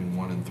somewhere between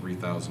 $1,000 and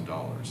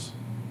 $3,000.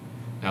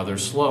 Now they're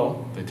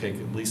slow, they take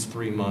at least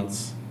 3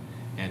 months,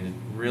 and it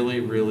really,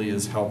 really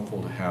is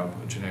helpful to have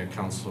a genetic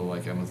counselor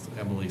like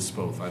Emily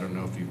Spoth. I don't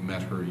know if you've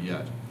met her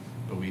yet,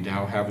 but we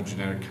now have a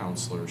genetic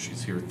counselor.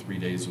 She's here 3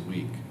 days a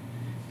week,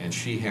 and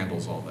she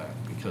handles all that,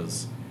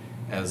 because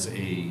as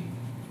a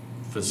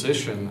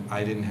physician,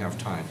 I didn't have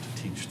time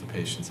to teach the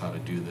patients how to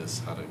do this,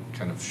 how to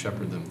kind of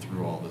shepherd them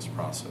through all this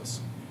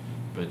process.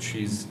 But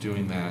she's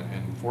doing that,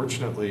 and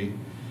fortunately,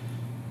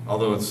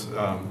 although it's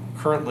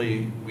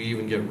currently, we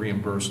even get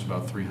reimbursed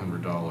about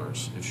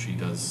 $300 if she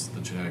does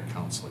the genetic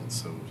counseling,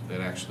 so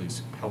that actually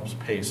helps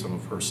pay some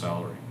of her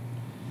salary.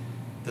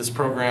 This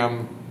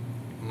program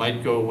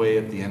might go away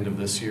at the end of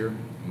this year,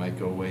 it might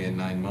go away in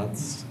 9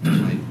 months, it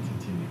might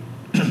continue.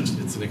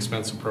 It's an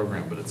expensive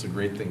program, but it's a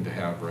great thing to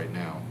have right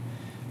now.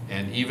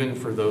 And even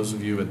for those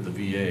of you at the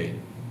VA,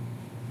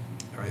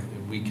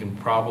 we can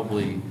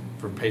probably,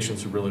 for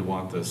patients who really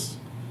want this,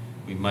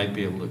 we might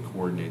be able to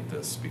coordinate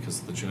this,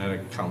 because the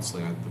genetic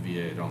counseling at the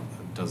VA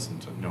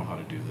doesn't know how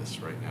to do this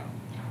right now.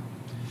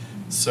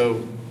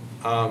 So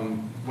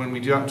when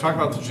we talk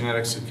about the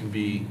genetics, it can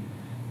be,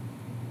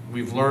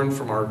 we've learned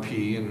from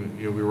RP, and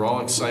we were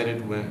all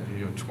excited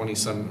when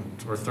 27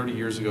 or 30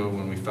 years ago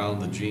when we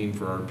found the gene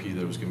for RP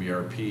that was going to be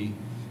RP,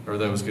 or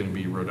that was going to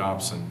be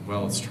rhodopsin.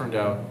 Well, it's turned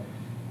out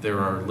there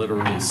are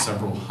literally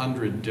several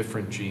hundred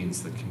different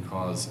genes that can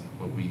cause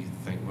what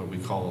we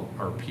call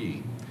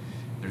RP.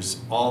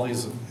 There's all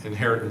these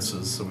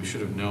inheritances, so we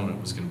should have known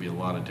it was going to be a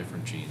lot of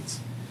different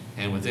genes.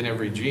 And within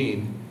every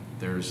gene,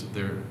 there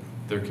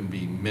can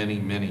be many,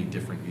 many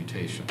different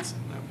mutations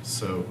in them.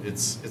 So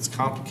it's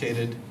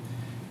complicated.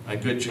 A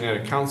good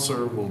genetic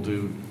counselor will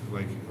do,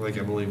 like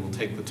I believe, will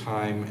take the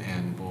time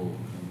and will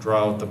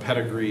draw out the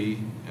pedigree,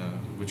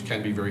 which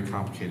can be very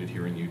complicated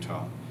here in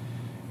Utah,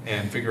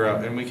 and figure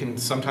out, and we can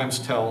sometimes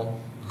tell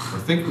or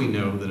think we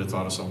know that it's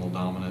autosomal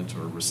dominant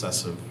or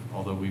recessive,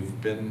 although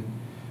we've been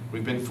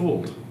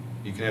fooled.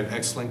 You can have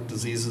X-linked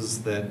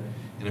diseases that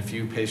in a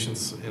few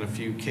patients, in a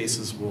few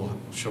cases, will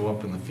show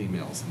up in the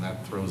females, and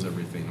that throws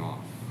everything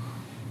off.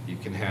 You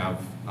can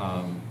have,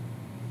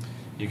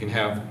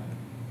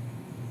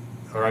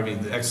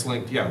 the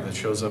X-linked, yeah, that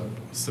shows up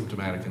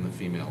symptomatic in the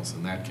females,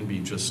 and that can be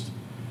just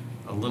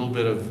a little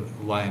bit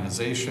of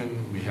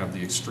lionization. We have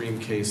the extreme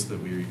case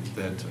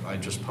that I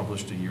just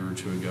published a year or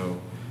two ago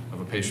of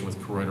a patient with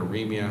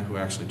choroideremia who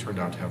actually turned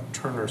out to have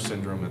Turner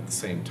syndrome at the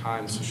same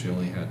time, so she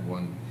only had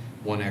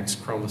one X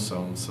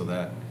chromosome, so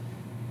that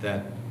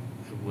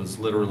was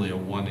literally a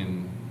 1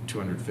 in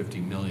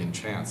 250 million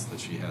chance that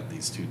she had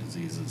these two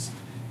diseases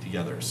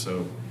together.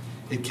 So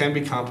it can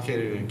be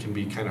complicated, and it can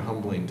be kind of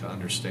humbling to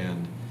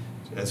understand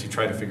as you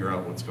try to figure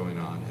out what's going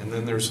on. And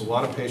then there's a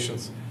lot of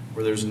patients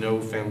where there's no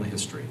family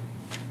history,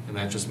 and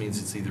that just means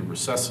it's either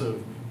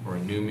recessive or a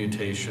new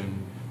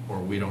mutation,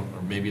 or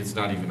maybe it's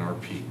not even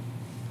RP.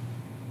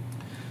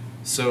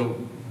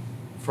 So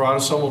for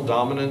autosomal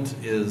dominant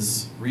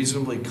is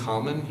reasonably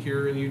common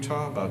here in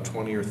Utah. About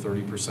 20 or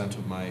 30%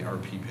 of my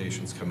RP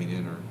patients coming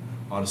in are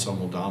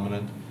autosomal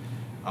dominant.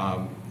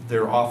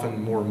 They're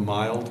often more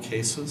mild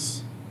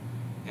cases,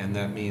 and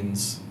that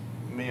means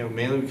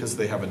mainly because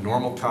they have a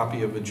normal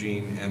copy of a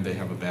gene and they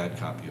have a bad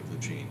copy of the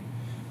gene.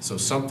 So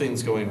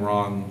something's going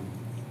wrong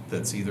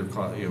that's either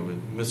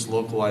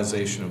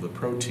mislocalization of the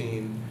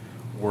protein,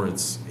 or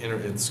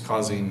it's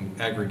causing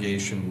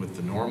aggregation with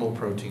the normal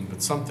protein,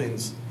 but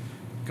something's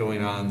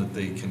going on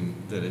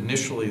that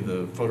initially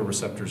the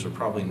photoreceptors are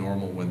probably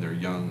normal when they're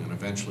young and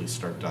eventually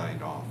start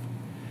dying off.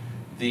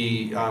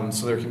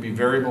 So there can be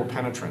variable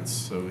penetrance.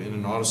 So in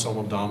an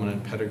autosomal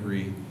dominant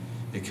pedigree,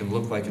 it can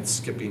look like it's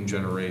skipping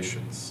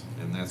generations,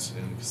 and that's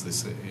because they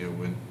say,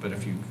 but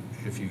if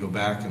you go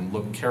back and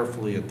look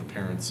carefully at the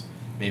parents,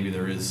 maybe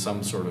there is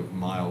some sort of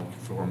mild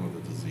form of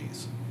the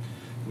disease.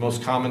 The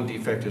most common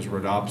defect is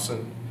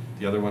rhodopsin.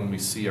 The other one we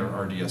see are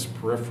RDS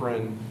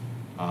peripherin.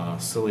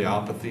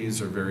 Ciliopathies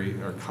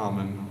are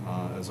common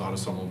as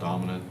autosomal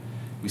dominant.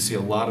 We see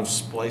a lot of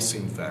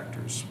splicing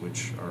factors,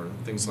 which are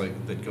things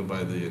that go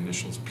by the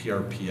initials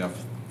PRPF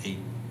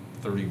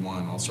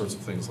 831, all sorts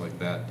of things like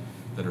that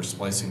are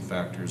splicing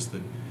factors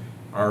that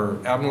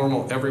are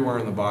abnormal everywhere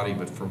in the body,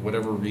 but for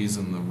whatever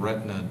reason, the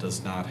retina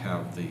does not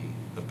have the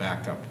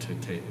backup to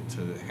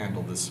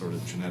handle this sort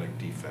of genetic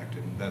defect,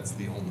 and that's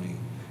the only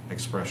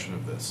expression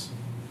of this.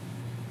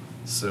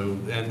 So,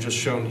 and just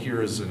shown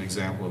here is an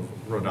example of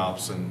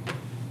rhodopsin,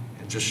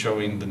 and just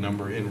showing the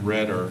number in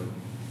red and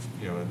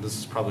this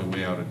is probably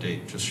way out of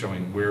date, just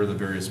showing where the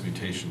various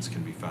mutations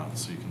can be found.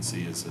 So you can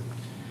see as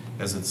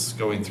it's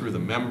going through the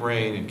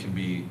membrane, it can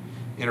be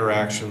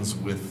interactions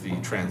with the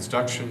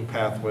transduction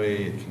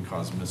pathway, it can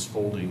cause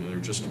misfolding, they're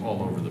just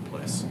all over the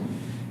place.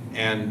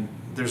 And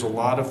there's a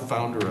lot of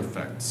founder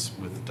effects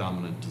with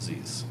dominant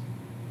disease.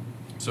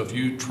 So if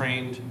you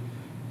trained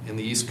in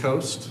the East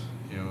Coast,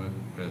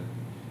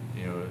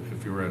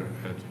 if you were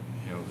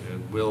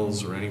at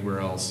Wills or anywhere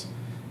else,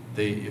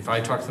 if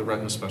I talk to the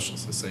retina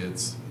specialist, they say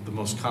it's the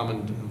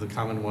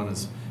common one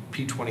is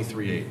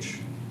P23H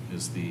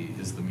is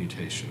the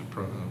mutation,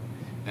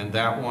 and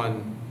that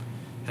one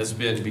has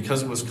been,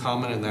 because it was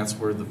common and that's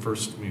where the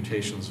first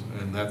mutations,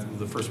 and that's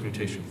the first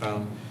mutation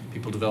found,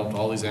 people developed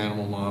all these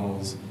animal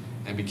models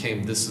and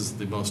this is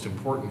the most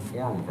important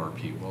form of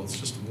RP. Well, it's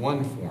just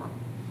one form.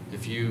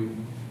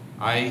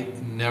 I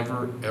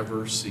never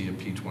ever see a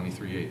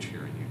P23H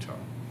here in Utah.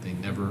 The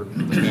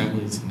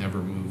families never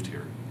moved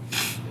here.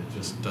 It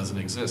just doesn't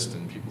exist,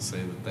 and people say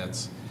that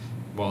that's,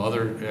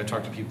 I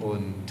talk to people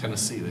in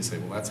Tennessee, they say,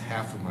 well, that's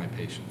half of my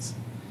patients.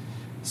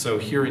 So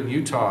here in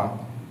Utah,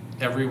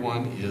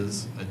 everyone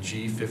is a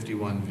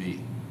G51V,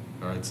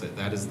 or I'd say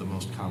that is the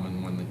most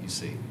common one that you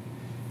see.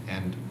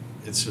 And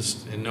it's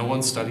just, and no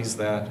one studies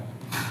that,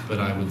 but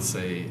I would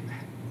say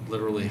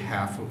literally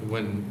half of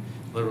my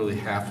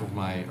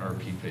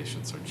RP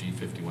patients are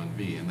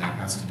G51V, and that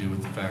has to do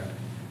with the fact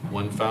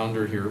one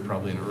founder here,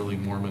 probably an early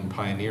Mormon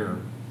pioneer,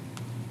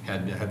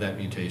 had that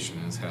mutation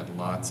and has had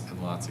lots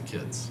and lots of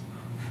kids.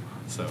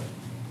 So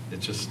you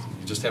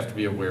just have to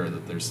be aware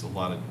that there's a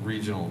lot of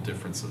regional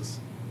differences.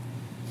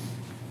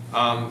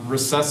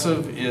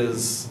 Recessive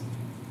is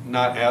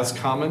not as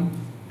common,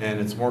 and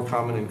it's more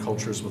common in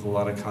cultures with a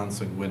lot of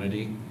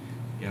consanguinity.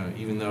 You know,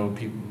 even though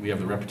we have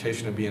the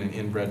reputation of being an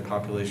inbred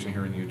population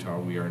here in Utah,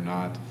 we are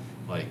not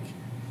like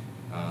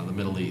the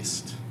Middle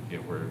East, you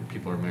know, where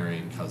people are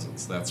marrying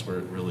cousins. That's where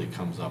it really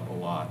comes up a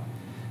lot.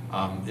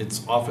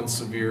 It's often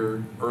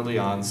severe, early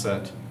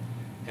onset,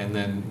 and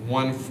then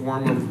one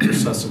form of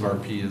recessive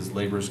RP is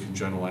Leber's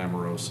congenital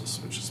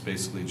amaurosis, which is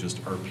basically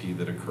just RP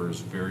that occurs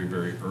very,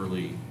 very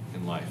early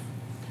in life.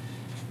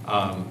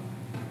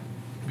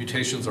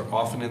 Mutations are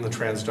often in the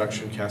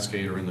transduction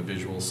cascade or in the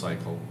visual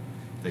cycle.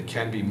 They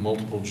can be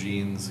multiple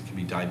genes, it can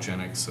be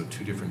digenic, so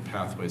two different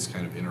pathways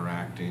kind of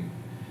interacting.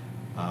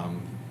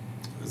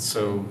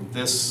 So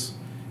this,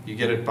 you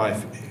get it by,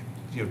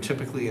 you know,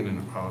 typically in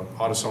an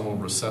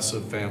autosomal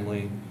recessive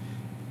family.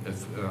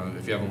 If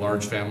you have a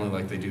large family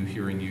like they do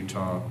here in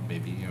Utah,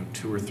 maybe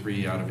 2 or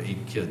 3 out of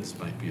 8 kids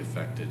might be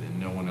affected, and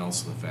no one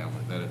else in the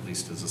family. That at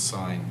least is a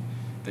sign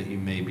that you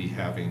may be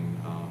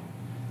having,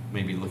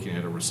 maybe looking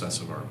at a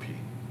recessive RP.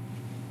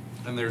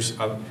 And there's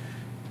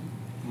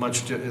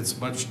it's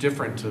much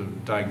different to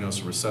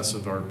diagnose a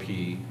recessive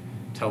RP,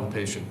 tell the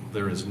patient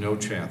there is no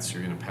chance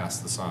you're going to pass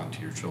this on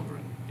to your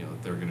children,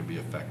 that they're going to be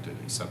affected,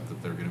 except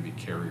that they're going to be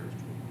carriers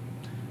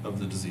of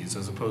the disease,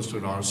 as opposed to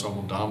an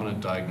autosomal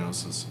dominant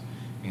diagnosis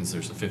means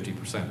there's a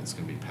 50% it's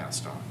going to be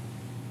passed on.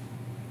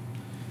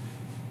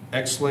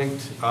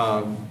 X-linked,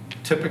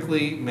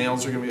 typically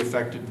males are going to be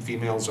affected,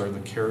 females are the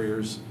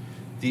carriers.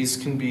 These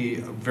can be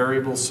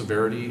variable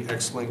severity.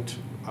 X-linked,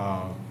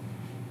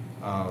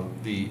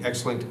 the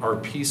X-linked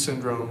RP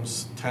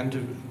syndromes tend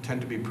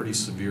to be pretty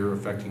severe,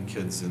 affecting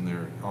kids in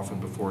their, often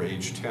before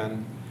age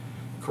 10.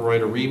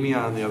 Choroideremia,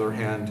 on the other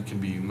hand, can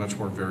be much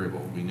more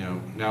variable.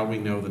 Now we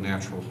know the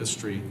natural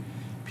history.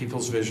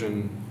 People's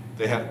vision,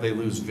 they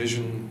lose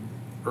vision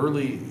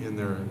early in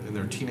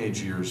their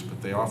teenage years,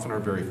 but they often are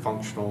very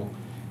functional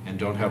and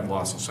don't have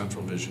loss of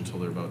central vision until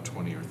they're about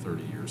 20 or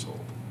 30 years old.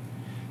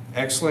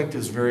 X-linked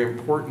is very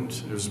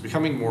important. It's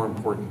becoming more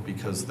important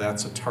because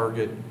that's a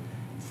target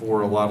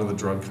for a lot of the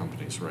drug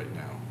companies right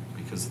now,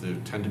 because they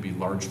tend to be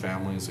large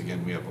families.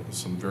 Again, we have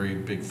some very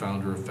big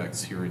founder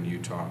effects here in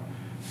Utah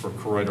for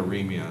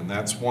choroideremia, and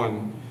that's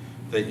one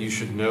that you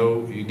should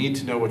know. You need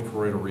to know what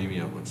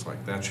choroideremia looks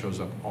like. That shows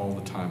up all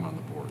the time on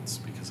the boards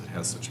because it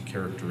has such a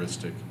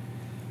characteristic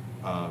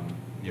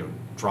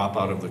drop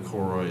out of the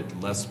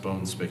choroid, less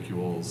bone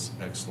spicules,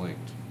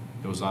 X-linked.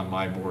 It was on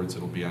my boards,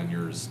 it'll be on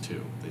yours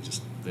too.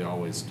 They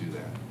always do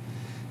that.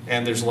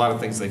 And there's a lot of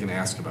things they can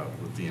ask about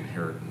with the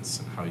inheritance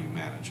and how you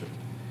manage it.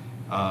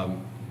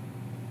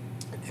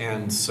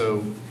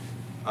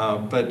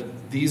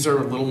 But these are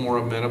a little more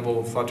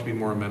amenable, thought to be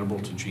more amenable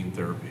to gene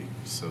therapy.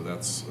 So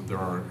there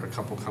are a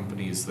couple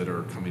companies that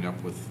are coming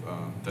up with,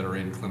 that are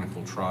in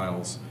clinical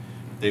trials.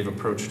 They've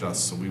approached us,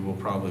 so we will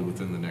probably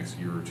within the next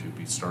year or two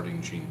be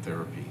starting gene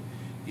therapy,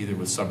 either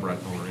with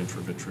subretinal or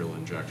intravitreal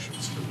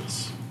injections for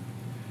this.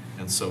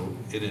 And so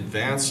in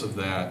advance of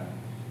that,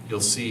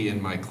 you'll see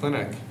in my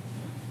clinic,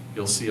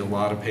 you'll see a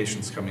lot of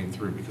patients coming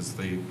through because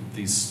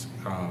these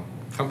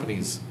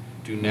companies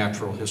do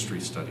natural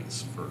history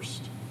studies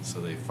first. So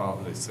they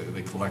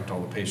collect all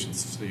the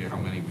patients to see how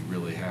many we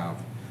really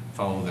have,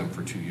 follow them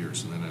for 2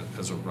 years, and then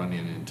as a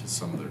run-in into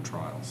some of their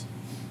trials.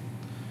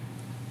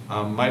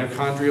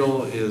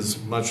 Mitochondrial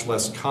is much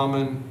less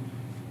common.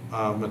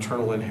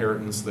 Maternal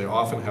inheritance, they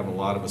often have a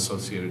lot of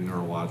associated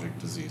neurologic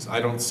disease. I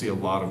don't see a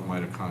lot of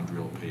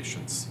mitochondrial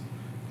patients.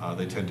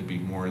 They tend to be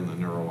more in the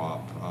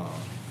neuro-op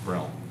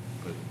realm,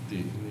 but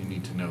you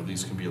need to know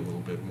these can be a little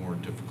bit more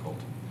difficult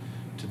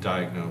to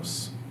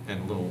diagnose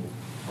and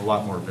a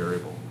lot more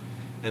variable.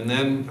 And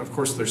then, of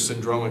course, there's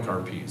syndromic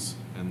RPs,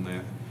 and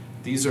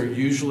these are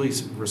usually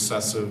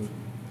recessive.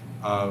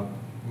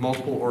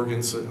 Multiple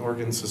organ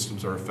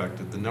systems are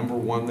affected. The number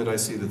one that I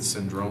see that's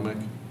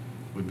syndromic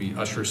would be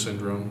Usher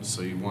syndrome.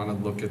 So you want to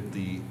look at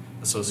the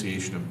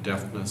association of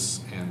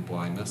deafness and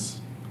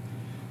blindness.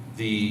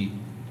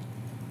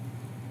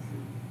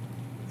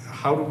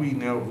 How do we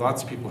know?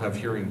 Lots of people have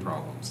hearing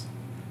problems.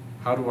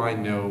 How do I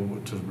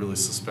know to really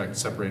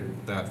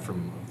separate that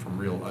from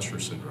real Usher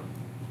syndrome?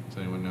 Does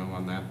anyone know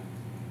on that?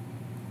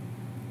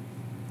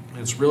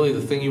 It's really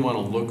the thing you want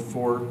to look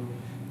for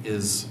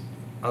is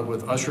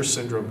with Usher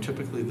syndrome,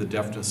 typically the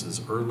deafness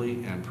is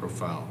early and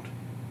profound.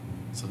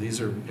 So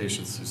these are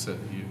patients who said,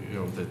 you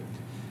know, that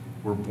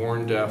were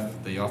born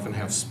deaf. They often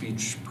have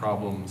speech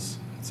problems,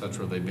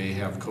 etc. They may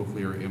have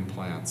cochlear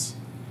implants.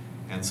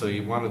 And so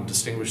you want to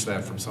distinguish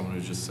that from someone who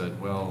just said,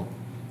 well,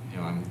 you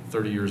know, I'm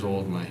 30 years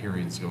old and my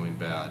hearing's going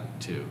bad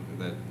too.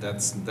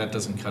 That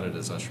doesn't cut it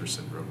as Usher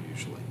syndrome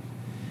usually.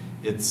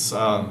 It's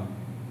but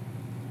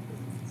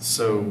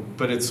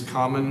it's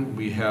common.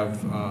 We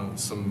have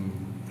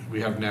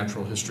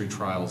natural history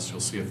trials. You'll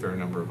see a fair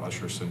number of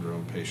Usher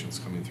syndrome patients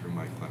coming through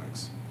my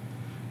clinics.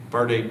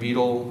 Bardet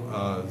beetle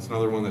is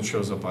another one that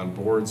shows up on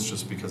boards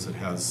just because it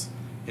has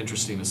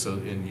interesting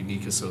and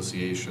unique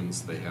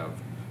associations. They have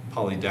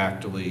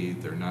polydactyly.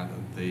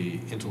 The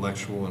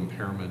intellectual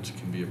impairment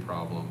can be a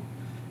problem.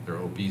 Their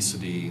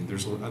obesity.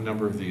 There's a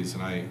number of these,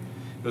 and it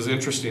was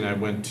interesting.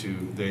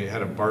 They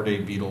had a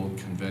Bardet beetle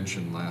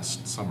convention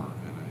last summer,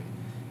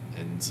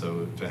 and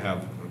so to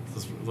have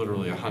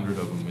literally 100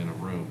 of them in a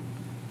room,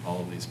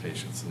 all of these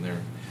patients, and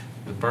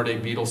the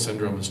Bardet beetle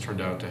syndrome has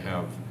turned out to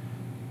have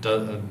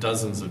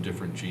dozens of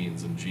different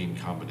genes and gene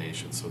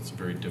combinations, so it's a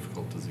very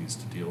difficult disease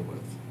to deal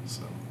with.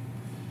 So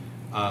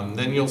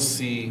then you'll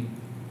see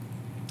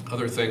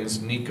other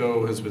things.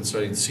 Nico has been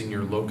studying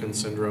senior Loken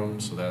syndrome,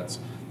 so there's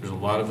a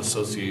lot of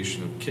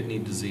association of kidney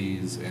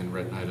disease and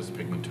retinitis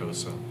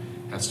pigmentosa.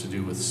 It has to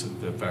do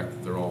with the fact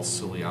that they're all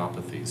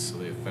ciliopathies, so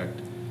they affect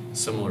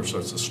similar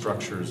sorts of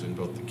structures in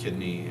both the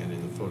kidney and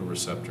in the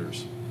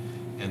photoreceptors.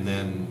 And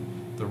then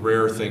the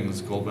rare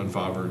things,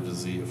 Goldman-Favre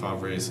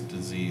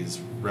disease,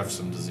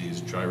 Refsum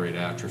disease, gyrate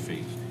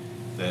atrophy,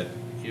 that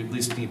you at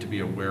least need to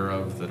be aware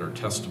of, that are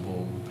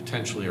testable,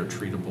 potentially are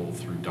treatable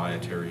through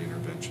dietary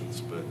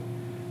interventions, but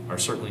are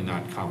certainly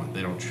not common.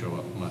 They don't show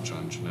up much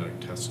on genetic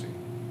testing.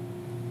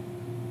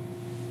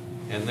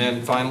 And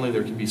then finally,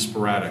 there can be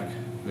sporadic.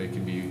 They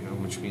can be,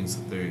 which means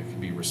that they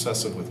can be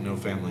recessive with no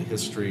family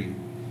history.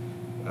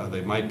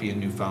 They might be a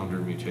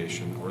Newfounder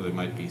mutation, or they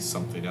might be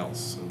something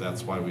else. So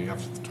that's why we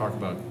have to talk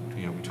about,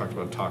 we talked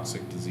about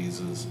toxic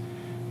diseases.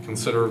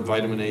 Consider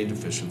vitamin A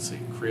deficiency.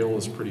 Creel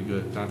is pretty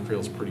good, Don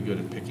Creel is pretty good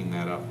at picking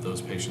that up. Those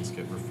patients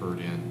get referred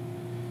in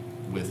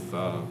with,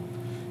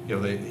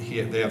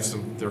 they have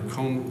their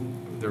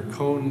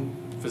cone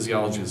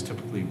physiology is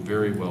typically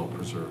very well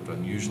preserved,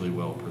 unusually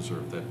well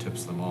preserved. That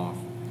tips them off.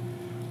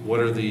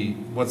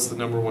 What's the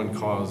number one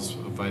cause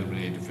of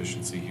vitamin A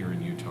deficiency here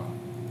in Utah?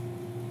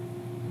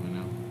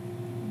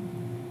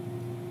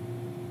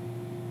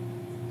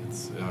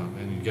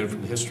 And you get it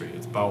from the history.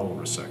 It's bowel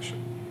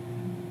resection.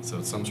 So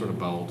it's some sort of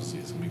bowel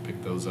disease, and we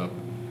pick those up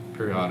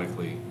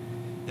periodically.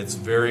 It's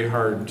very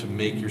hard to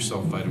make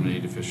yourself vitamin A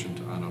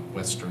deficient on a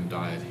Western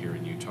diet here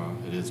in Utah.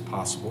 It is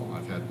possible.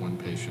 I've had one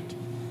patient,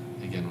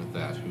 again with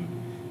that, who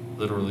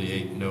literally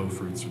ate no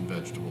fruits and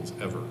vegetables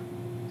ever.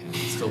 And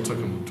it still took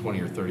him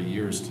 20 or 30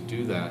 years to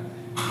do that,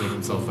 to make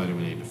himself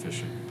vitamin A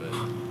deficient. But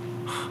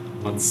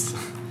once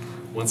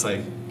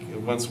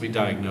we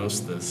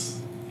diagnosed this,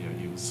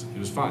 he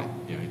was fine.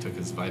 He took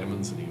his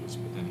vitamins and he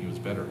was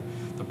better.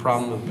 The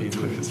problem with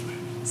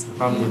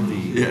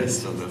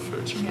still no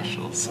fruits or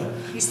vegetables.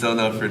 Still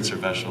no fruits or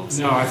vegetables.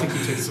 No, I think he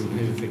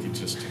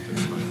just took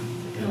his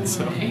vitamins.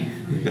 So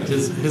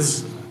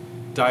his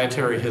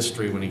dietary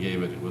history when he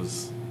gave it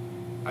was,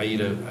 I eat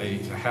a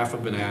half a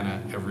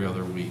banana every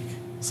other week,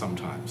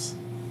 sometimes.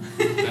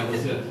 That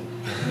was it.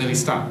 And then he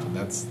stopped, and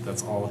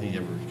that's all he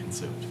ever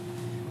consumed.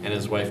 And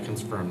his wife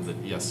confirmed that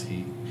yes,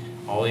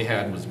 all he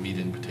had was meat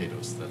and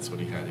potatoes. That's what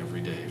he had every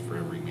day for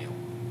every meal.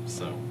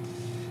 So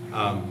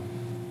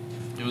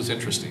it was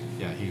interesting.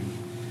 Yeah,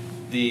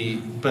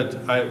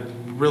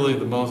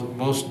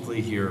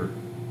 mostly here,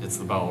 it's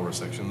the bowel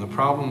resection. The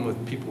problem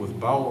with people with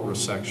bowel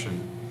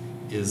resection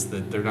is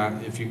that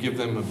if you give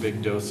them a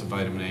big dose of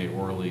vitamin A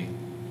orally,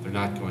 they're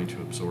not going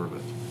to absorb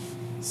it.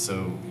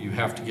 So you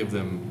have to give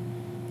them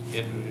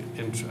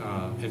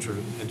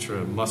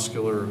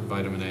intramuscular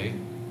vitamin A,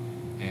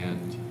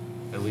 and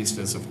at least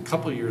as of a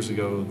couple of years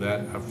ago,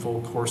 a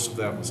full course of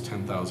that was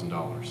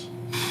 $10,000.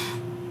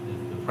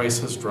 The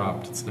price has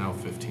dropped; it's now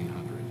 $1,500,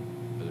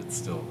 but it's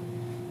still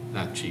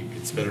not cheap.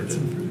 It's better to.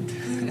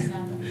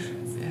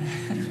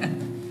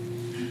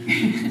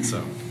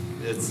 So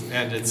it's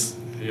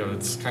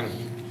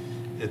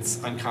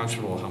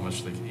unconscionable how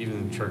much they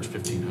even charge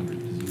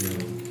 $1,500, because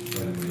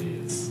vitamin A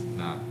is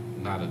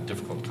not a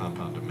difficult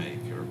compound to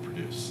make or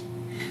produce.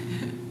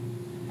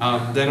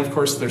 Then, of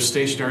course, there's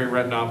stationary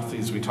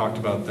retinopathies. We talked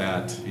about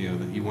that.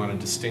 That you want to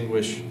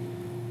distinguish.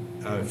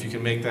 If you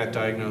can make that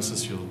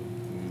diagnosis,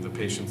 the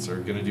patients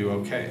are going to do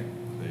okay.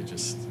 They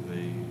just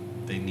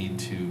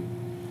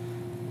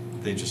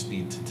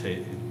need to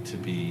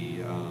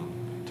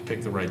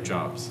pick the right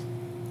jobs.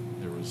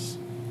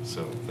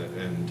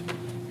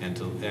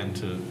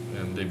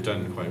 And they've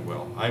done quite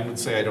well. I would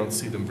say I don't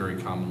see them very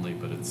commonly,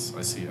 but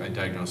I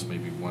diagnose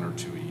maybe 1 or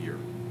 2 a year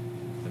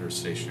that are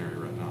stationary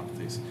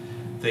retinopathies.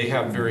 They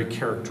have very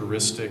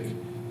characteristic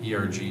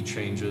ERG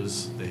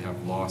changes. They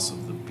have loss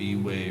of the B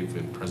wave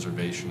and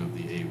preservation of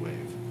the A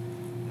wave.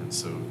 And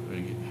so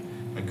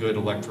a good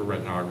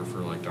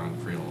electroretinographer like Don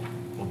Creel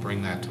will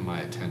bring that to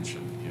my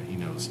attention. You know, he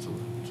knows to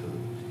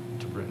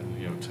bring,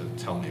 you know, to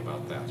tell me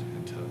about that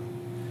and to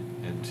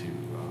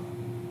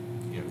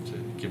you know, to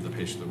give the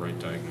patient the right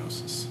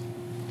diagnosis.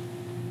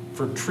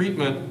 For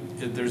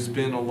treatment, there's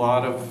been a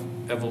lot of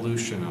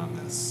evolution on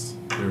this.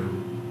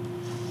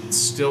 It's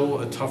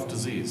still a tough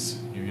disease.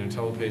 You're going to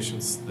tell the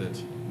patients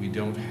that we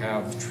don't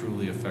have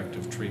truly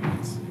effective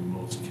treatments in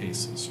most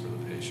cases for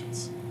the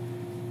patients.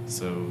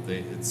 So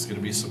it's going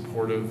to be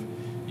supportive.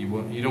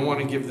 You don't want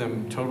to give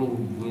them total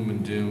gloom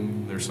and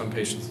doom. There's some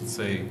patients that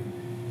say,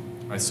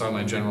 I saw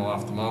my general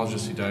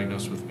ophthalmologist, he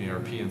diagnosed with me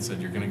RP and said,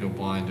 you're going to go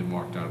blind, and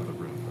walked out of the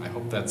room. I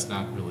hope that's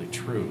not really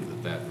true,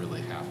 that really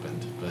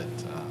happened, but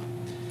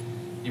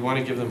you want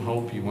to give them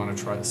hope. You want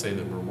to try to say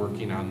that we're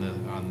working on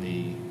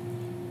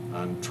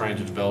trying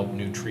to develop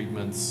new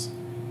treatments,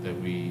 that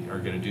we are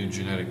going to do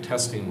genetic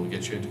testing. We'll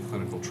get you into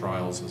clinical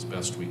trials as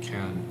best we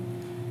can,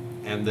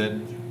 and that,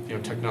 you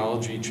know,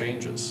 technology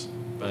changes.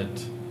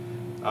 But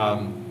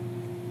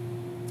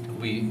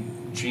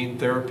gene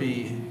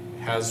therapy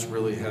has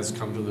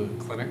come to the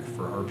clinic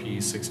for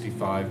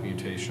RPE65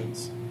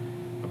 mutations.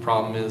 The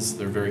problem is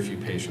there are very few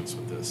patients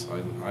with this.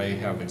 I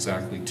have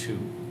exactly 2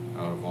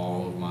 out of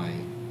all of my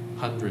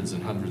hundreds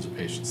and hundreds of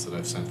patients that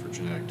I've sent for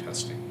genetic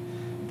testing.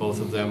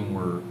 Both of them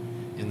were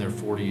in their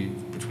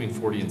between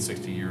 40 and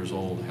 60 years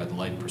old, had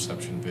light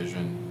perception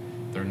vision.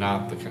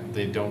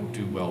 They don't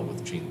do well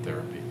with gene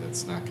therapy.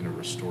 That's not going to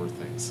restore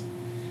things.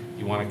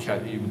 You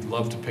would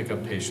love to pick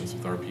up patients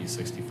with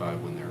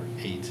RPE65 when they're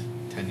 8,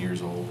 10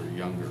 years old or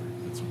younger.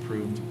 It's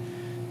approved.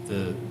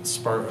 The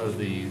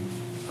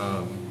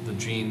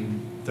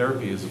gene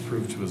therapy is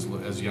approved to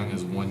as young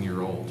as 1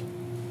 year old,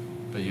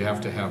 but you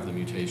have to have the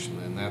mutation,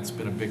 and that's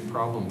been a big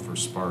problem for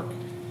Spark,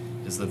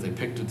 is that they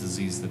picked a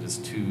disease that is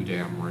too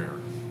damn rare.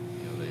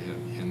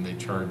 You know, they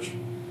charge,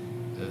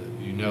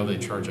 they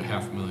charge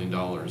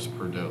 $500,000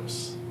 per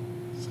dose,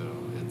 so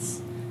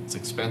it's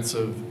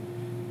expensive.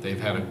 They've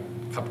had a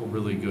couple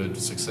really good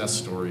success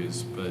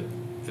stories, but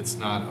it's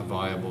not a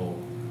viable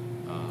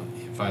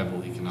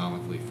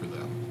economically for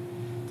them.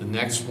 The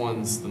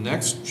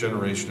next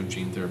generation of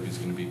gene therapy is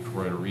going to be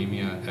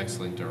choroideremia,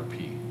 X-linked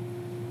RP.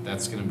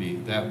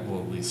 That will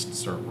at least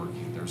start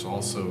working. There's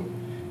also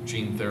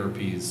gene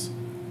therapies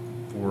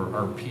for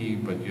RP,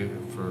 but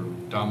for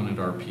dominant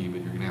RP,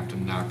 but you're going to have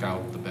to knock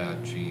out the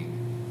bad gene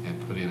and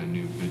put in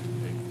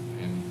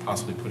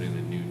possibly put in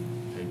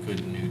a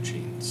good new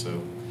gene.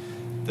 So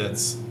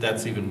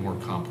that's even more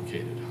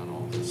complicated on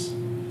all this.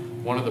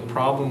 One of the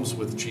problems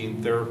with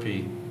gene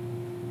therapy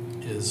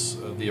is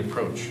the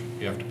approach.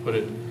 You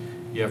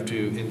have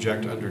to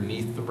inject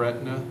underneath the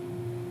retina,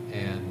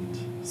 and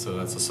so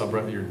that's a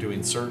subretinal. You're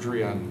doing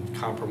surgery on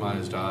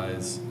compromised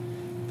eyes.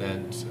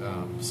 And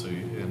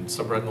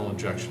subretinal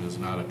injection is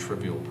not a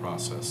trivial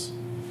process.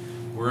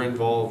 We're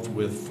involved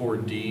with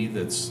Ph.D.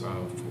 that's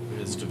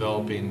is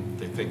developing,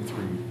 they think,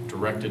 through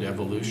directed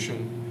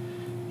evolution,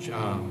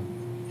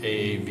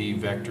 AAV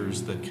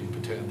vectors that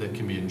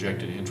can be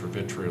injected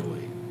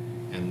intravitreally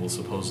and will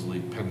supposedly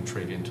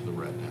penetrate into the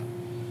retina.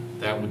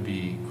 That would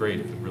be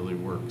great if it really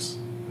works,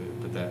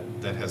 but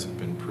that hasn't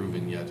been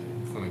proven yet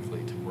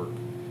clinically to work.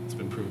 It's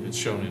been proven, it's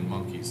shown in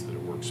monkeys that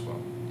it works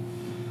well.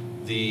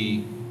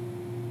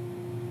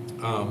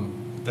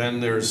 Then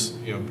there's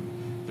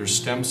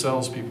stem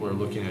cells. People are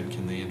looking at,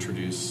 can they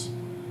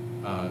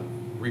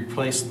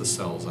replace the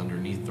cells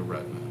underneath the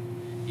retina,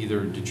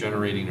 either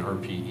degenerating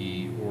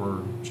RPE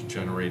or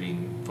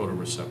generating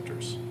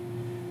photoreceptors.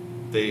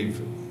 The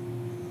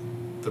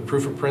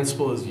proof of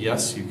principle is,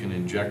 yes, you can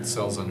inject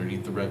cells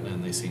underneath the retina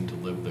and they seem to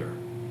live there.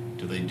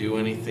 Do they do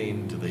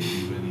anything? Do they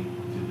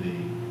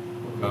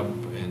hook up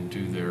and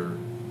do their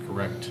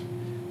correct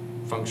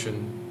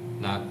function?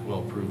 Not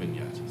well proven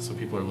yet. So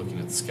people are looking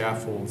at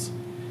scaffolds,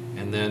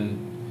 and then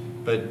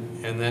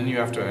you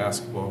have to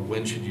ask, well,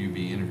 when should you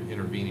be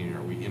intervening?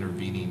 Are we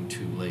intervening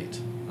too late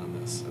on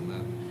this?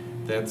 And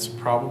that's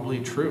probably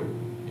true.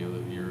 You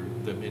know,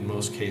 that in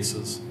most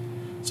cases,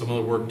 some of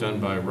the work done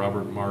by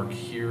Robert Mark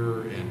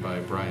here and by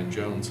Brian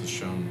Jones has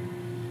shown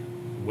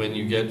when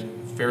you get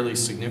fairly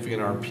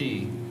significant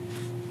RP,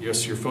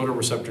 yes, your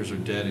photoreceptors are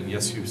dead, and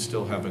yes, you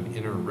still have an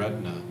inner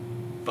retina,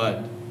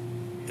 but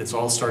it's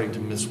all starting to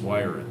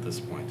miswire at this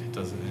point. It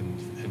doesn't,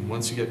 and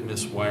once you get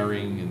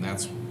miswiring, and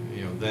that's,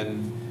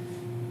 then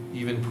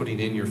even putting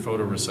in your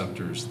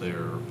photoreceptors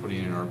there or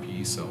putting in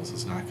RPE cells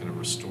is not going to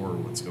restore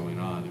what's going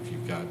on if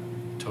you've got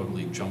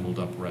totally jumbled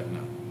up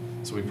retina.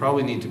 So we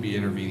probably need to be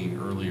intervening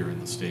earlier in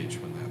the stage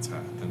when it's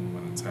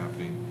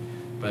happening.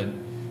 But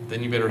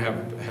then you better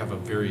have a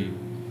very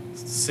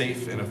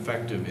safe and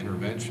effective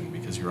intervention,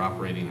 because you're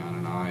operating on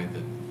an eye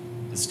that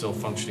is still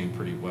functioning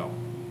pretty well.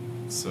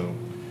 So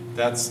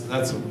that's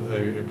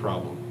a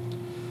problem.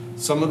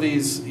 Some of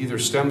these, either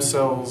stem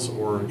cells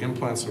or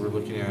implants that we're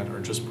looking at, are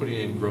just putting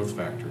in growth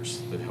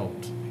factors that help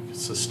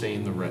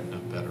sustain the retina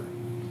better.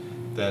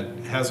 That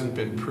hasn't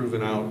been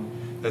proven out.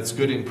 That's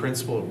good in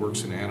principle. It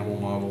works in animal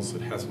models.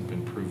 It hasn't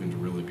been proven to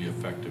really be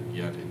effective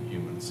yet in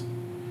humans.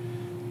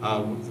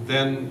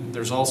 Then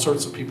there's all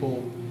sorts of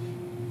people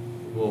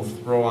we'll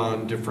throw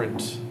on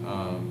different,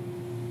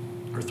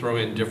 or throw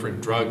in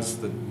different drugs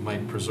that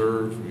might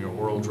preserve,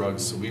 oral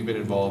drugs. So we've been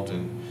involved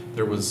in,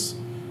 there was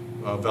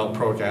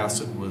valproic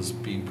acid was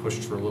being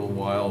pushed for a little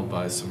while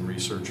by some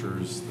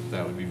researchers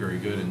that would be very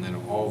good, and then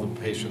all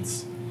the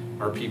patients,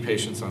 RP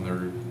patients on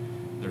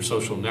their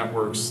social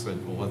networks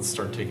said, well, let's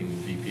start taking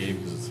VPA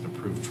because it's an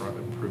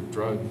approved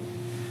drug.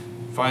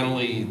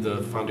 Finally,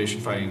 the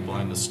Foundation Fighting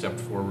Blindness stepped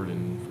forward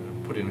and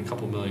put in a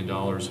couple $1 million,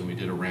 and we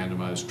did a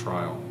randomized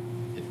trial.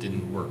 It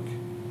didn't work.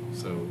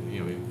 So,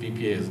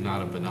 VPA is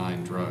not a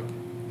benign drug,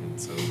 and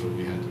so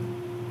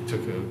it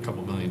took a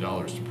couple $1 million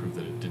to prove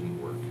that it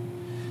didn't work.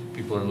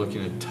 People are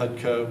looking at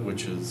TUDCA,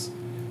 which is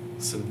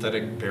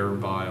synthetic bear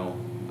bile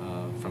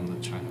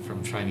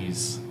from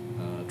Chinese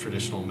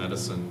traditional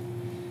medicine.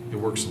 It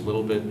works a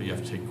little bit, but you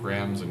have to take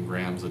grams and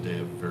grams a day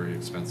of a very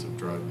expensive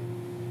drug,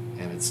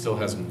 and it still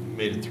hasn't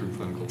made it through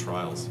clinical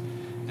trials.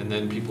 And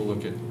then people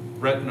look at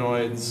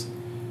retinoids.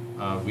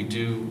 We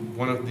do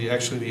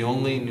actually the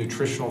only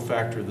nutritional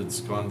factor that's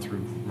gone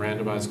through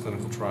randomized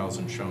clinical trials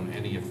and shown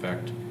any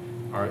effect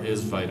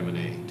is vitamin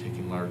A,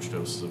 taking large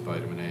doses of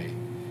vitamin A.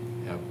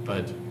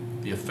 But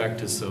the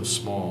effect is so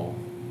small,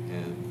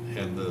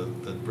 and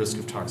the risk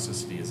of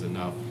toxicity is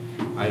enough.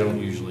 I don't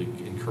usually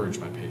encourage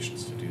my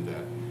patients to do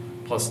that.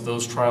 Plus,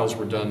 those trials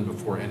were done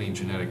before any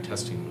genetic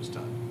testing was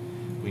done.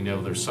 We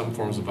know there's some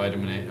forms of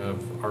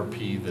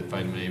RP that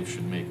vitamin A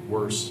should make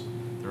worse.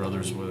 There are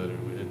others where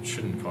it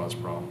shouldn't cause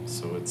problems.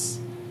 So it's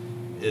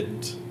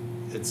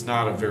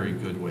not a very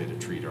good way to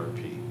treat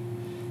RP.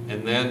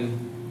 And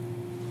then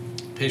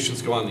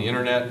patients go on the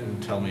internet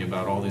and tell me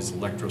about all these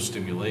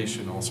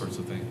electrostimulation, all sorts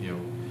of things,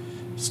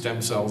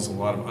 stem cells, a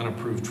lot of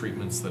unapproved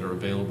treatments that are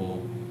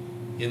available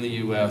in the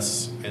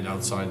US and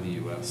outside the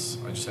US.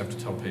 I just have to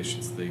tell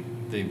patients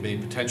they may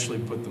potentially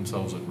put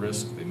themselves at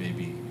risk. They may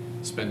be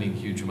spending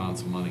huge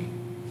amounts of money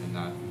and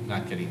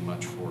not getting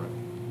much for it.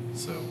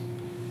 So,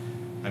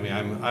 I mean,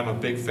 I'm a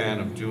big fan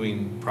of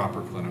doing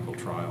proper clinical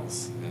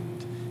trials,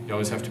 and you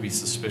always have to be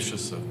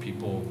suspicious of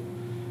people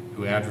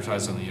who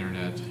advertise on the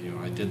internet.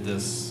 I did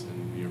this,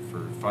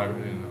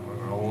 and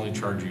I'll only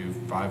charge you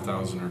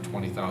 $5,000 or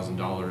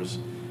 $20,000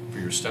 for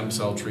your stem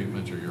cell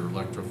treatment or your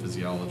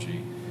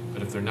electrophysiology.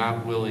 But if they're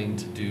not willing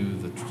to do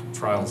the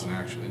trials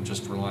and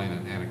just relying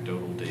on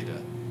anecdotal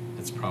data,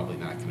 it's probably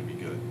not going to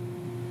be good.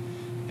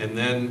 And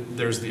then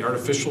there's the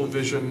artificial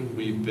vision.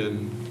 We've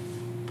been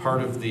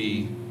part of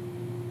the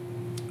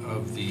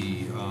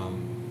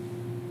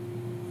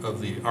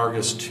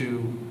Argus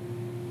 2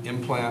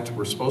 implant.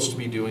 We're supposed to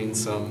be doing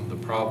some. The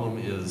problem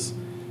is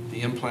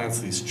the implants,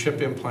 these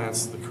chip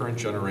implants, the current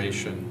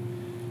generation.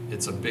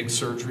 It's a big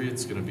surgery.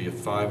 It's going to be a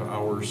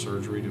 5-hour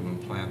surgery to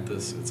implant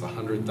this. It's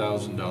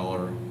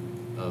 $100,000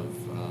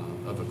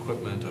 of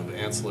equipment, of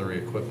ancillary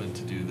equipment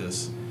to do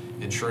this.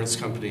 Insurance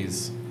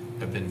companies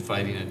have been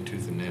fighting it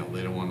tooth and nail.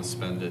 They don't want to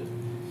spend it.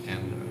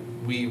 And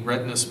we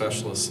retina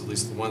specialists, at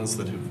least the ones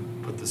that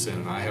have put this in,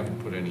 and I haven't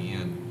put any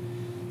in,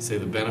 say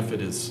the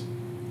benefit is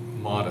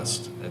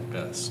modest at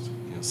best.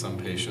 Some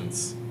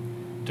patients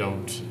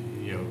don't,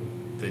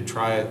 they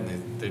try it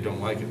and they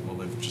don't like it. Well,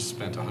 they've just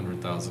spent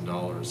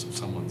 $100,000 of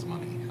someone's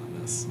money on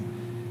this.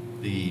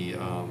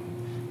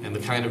 And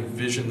the kind of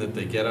vision that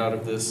they get out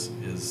of this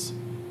is,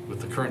 with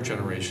the current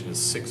generation, is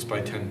 6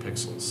 by 10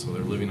 pixels. So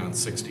they're living on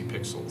 60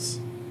 pixels.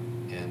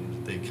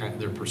 And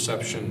their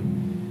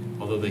perception,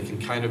 although they can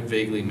kind of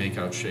vaguely make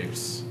out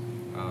shapes,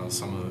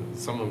 some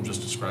of them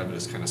just describe it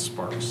as kind of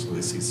sparks. So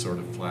they see sort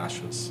of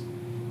flashes.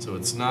 So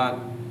it's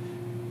not,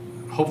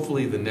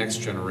 hopefully the next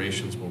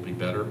generations will be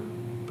better,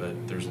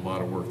 but there's a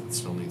lot of work that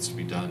still needs to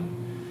be done.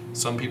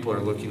 Some people are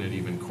looking at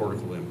even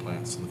cortical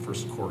implants, and the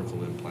first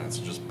cortical implants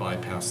just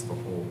bypass the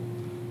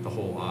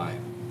whole eye.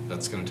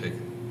 That's going to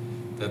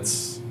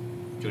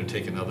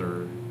take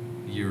another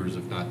years,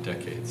 if not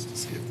decades, to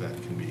see if that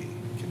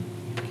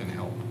can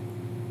help.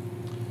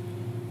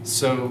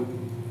 So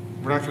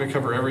we're not going to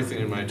cover everything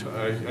in my talk.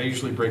 I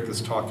usually break this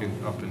talk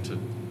up into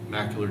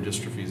macular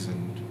dystrophies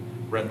and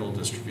retinal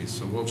dystrophies.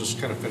 So we'll just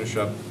kind of finish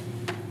up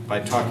by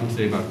talking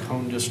today about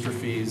cone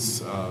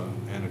dystrophies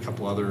and a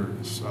couple other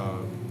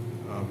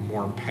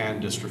more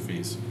pan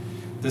dystrophies.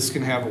 This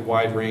can have a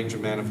wide range of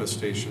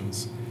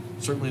manifestations.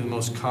 Certainly the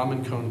most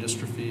common cone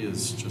dystrophy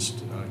is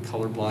just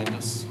color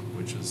blindness,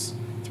 which is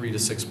 3 to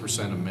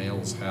 6% of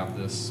males have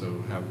this,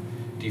 so have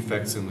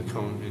defects in the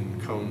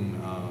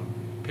cone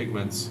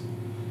pigments.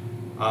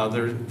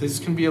 This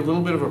can be a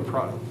little bit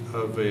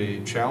of a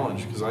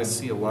challenge, because I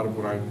see a lot of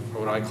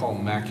what I call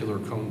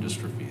macular cone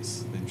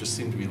dystrophies. They just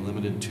seem to be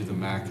limited to the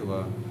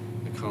macula,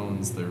 the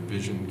cones. Their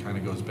vision kind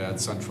of goes bad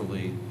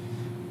centrally,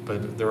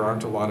 but there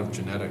aren't a lot of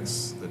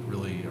genetics that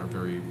really are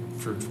very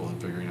fruitful in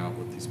figuring out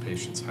what these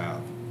patients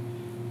have.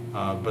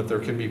 But there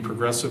can be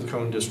progressive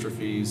cone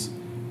dystrophies,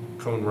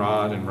 cone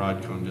rod and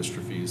rod cone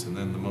dystrophies, and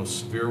then the most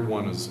severe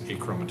one is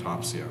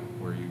achromatopsia,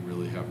 where you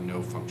really have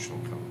no functional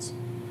cones.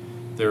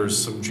 There's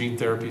some gene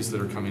therapies that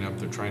are coming up.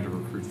 They're trying to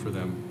recruit for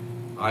them.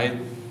 I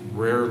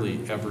rarely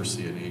ever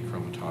see an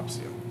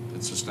achromatopsia.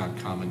 It's just not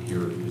common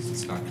here because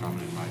it's not common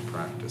in my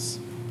practice.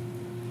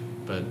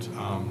 But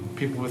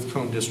people with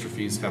cone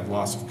dystrophies have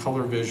loss of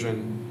color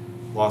vision,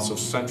 loss of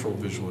central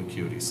visual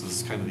acuity. So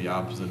this is kind of the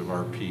opposite of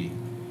RP.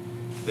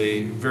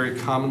 Very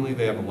commonly,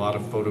 they have a lot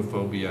of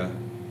photophobia.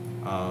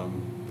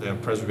 They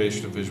have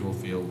preservation of visual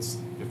fields.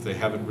 If they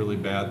have it really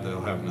bad,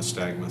 they'll have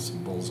nystagmus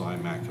and bullseye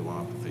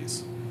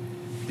maculopathies.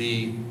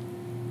 The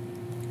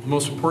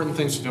most important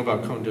things to know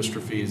about cone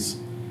dystrophies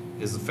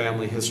is the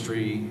family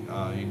history.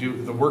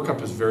 The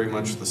workup is very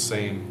much the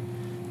same.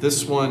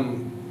 This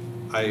one,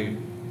 I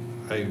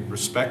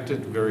respect it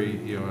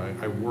very,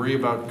 I worry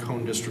about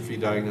cone dystrophy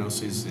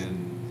diagnoses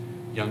in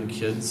young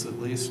kids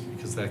at least,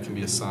 because that can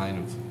be a sign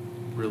of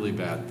really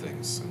bad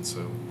things. And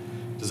so,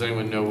 does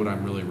anyone know what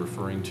I'm really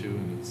referring to?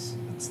 And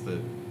it's the,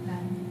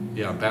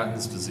 yeah,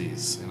 Batten's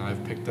disease. And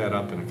I've picked that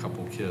up in a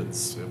couple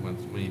kids when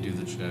you do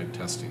the genetic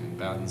testing. And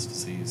Batten's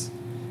disease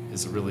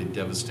is a really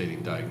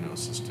devastating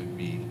diagnosis to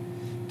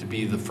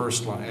be the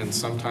first line. And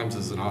sometimes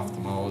as an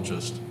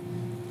ophthalmologist,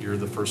 you're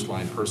the first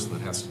line person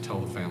that has to tell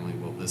the family,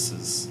 well, this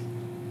is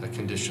a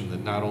condition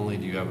that not only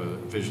do you have a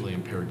visually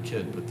impaired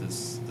kid, but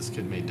this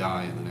kid may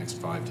die in the next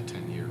 5 to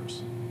 10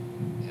 years.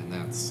 And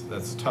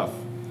that's tough.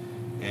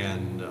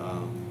 And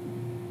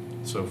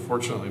so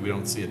fortunately we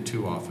don't see it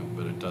too often,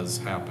 but it does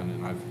happen.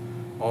 And I've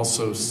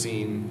also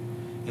seen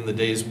in the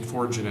days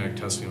before genetic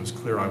testing, it was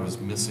clear I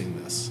was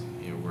missing this,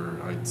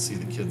 where I'd see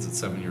the kids at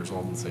 7 years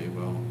old and say,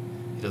 well,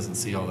 he doesn't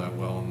see all that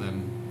well. And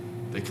then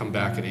they come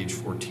back at age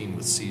 14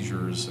 with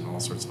seizures and all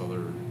sorts of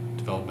other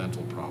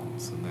developmental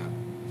problems and that.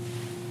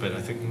 But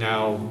I think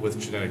now with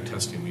genetic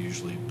testing, we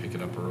usually pick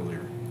it up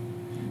earlier.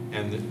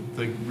 And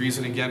the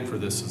reason again for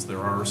this is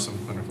there are some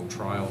clinical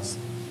trials.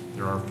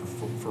 There are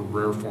for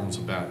rare forms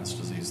of Batten's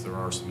disease, there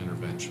are some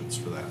interventions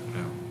for that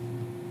now.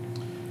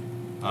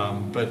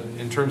 But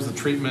in terms of the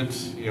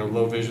treatment,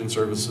 low vision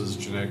services,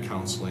 genetic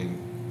counseling,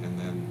 and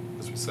then,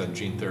 as we said,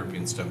 gene therapy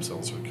and stem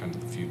cells are kind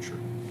of the future.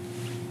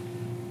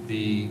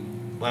 The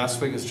last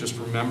thing is just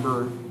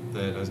remember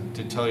that I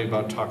did tell you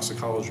about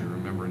toxicology.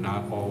 Remember,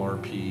 not all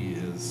RP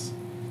is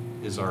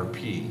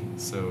RP.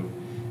 So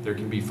there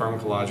can be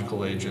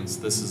pharmacological agents.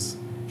 This is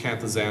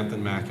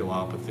canthaxanthin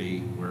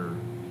maculopathy, where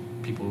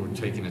people were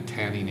taking a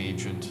tanning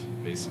agent,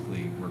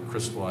 basically were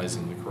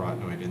crystallizing the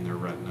carotenoid in their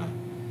retina.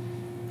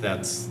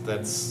 That's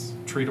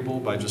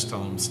treatable by just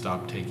telling them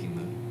stop taking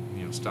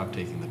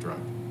the drug.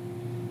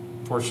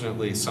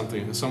 Fortunately,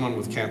 someone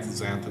with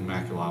canthaxanthin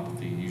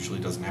maculopathy usually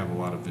doesn't have a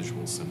lot of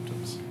visual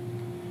symptoms.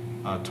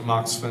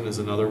 Tamoxifen is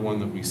another one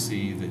that we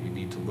see that you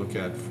need to look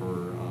at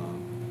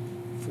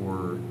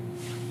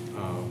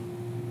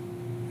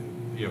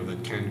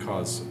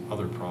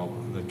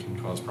that can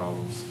cause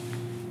problems.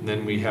 And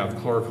then we have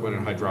chloroquine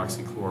and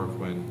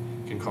hydroxychloroquine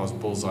can cause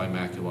bullseye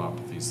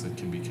maculopathies that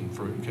can be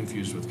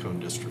confused with cone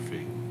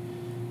dystrophy.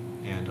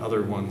 And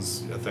other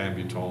ones,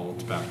 ethambutol,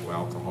 tobacco,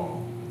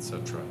 alcohol,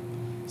 etc.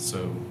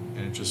 So,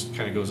 and it just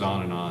kind of goes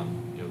on and on.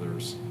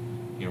 There's,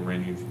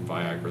 ranging from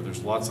Viagra.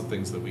 There's lots of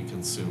things that we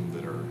consume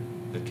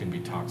that can be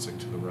toxic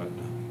to the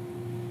retina.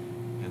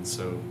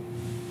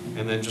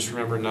 And then just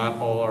remember, not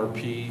all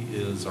RP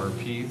is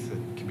RP.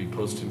 It can be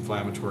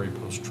post-inflammatory,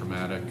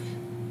 post-traumatic,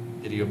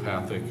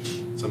 idiopathic.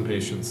 Some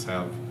patients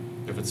have,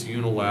 if it's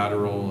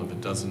unilateral, if it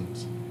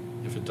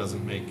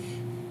doesn't make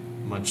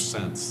much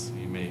sense,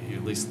 you may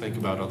at least think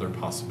about other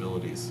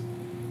possibilities.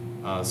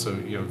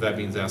 That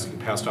means asking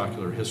past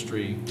ocular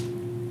history,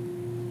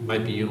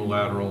 might be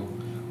unilateral,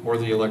 or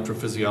the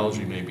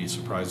electrophysiology may be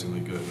surprisingly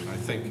good. And I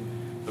think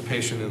the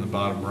patient in the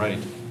bottom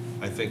right,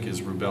 I think,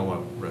 is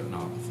rubella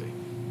retinopathy.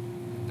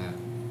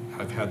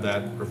 I've had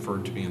that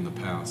referred to me in the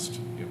past.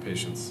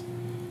 Patients,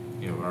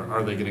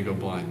 are they going to go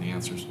blind? The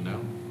answer is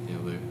no.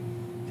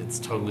 It's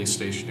totally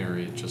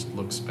stationary. It just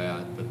looks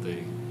bad, but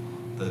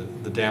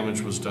the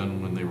damage was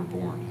done when they were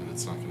born, and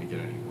it's not going to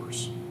get any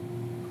worse.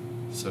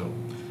 So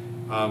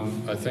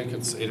I think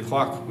it's 8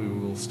 o'clock. We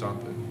will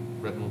stop at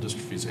retinal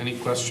dystrophies. Any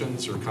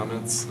questions or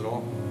comments at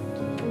all?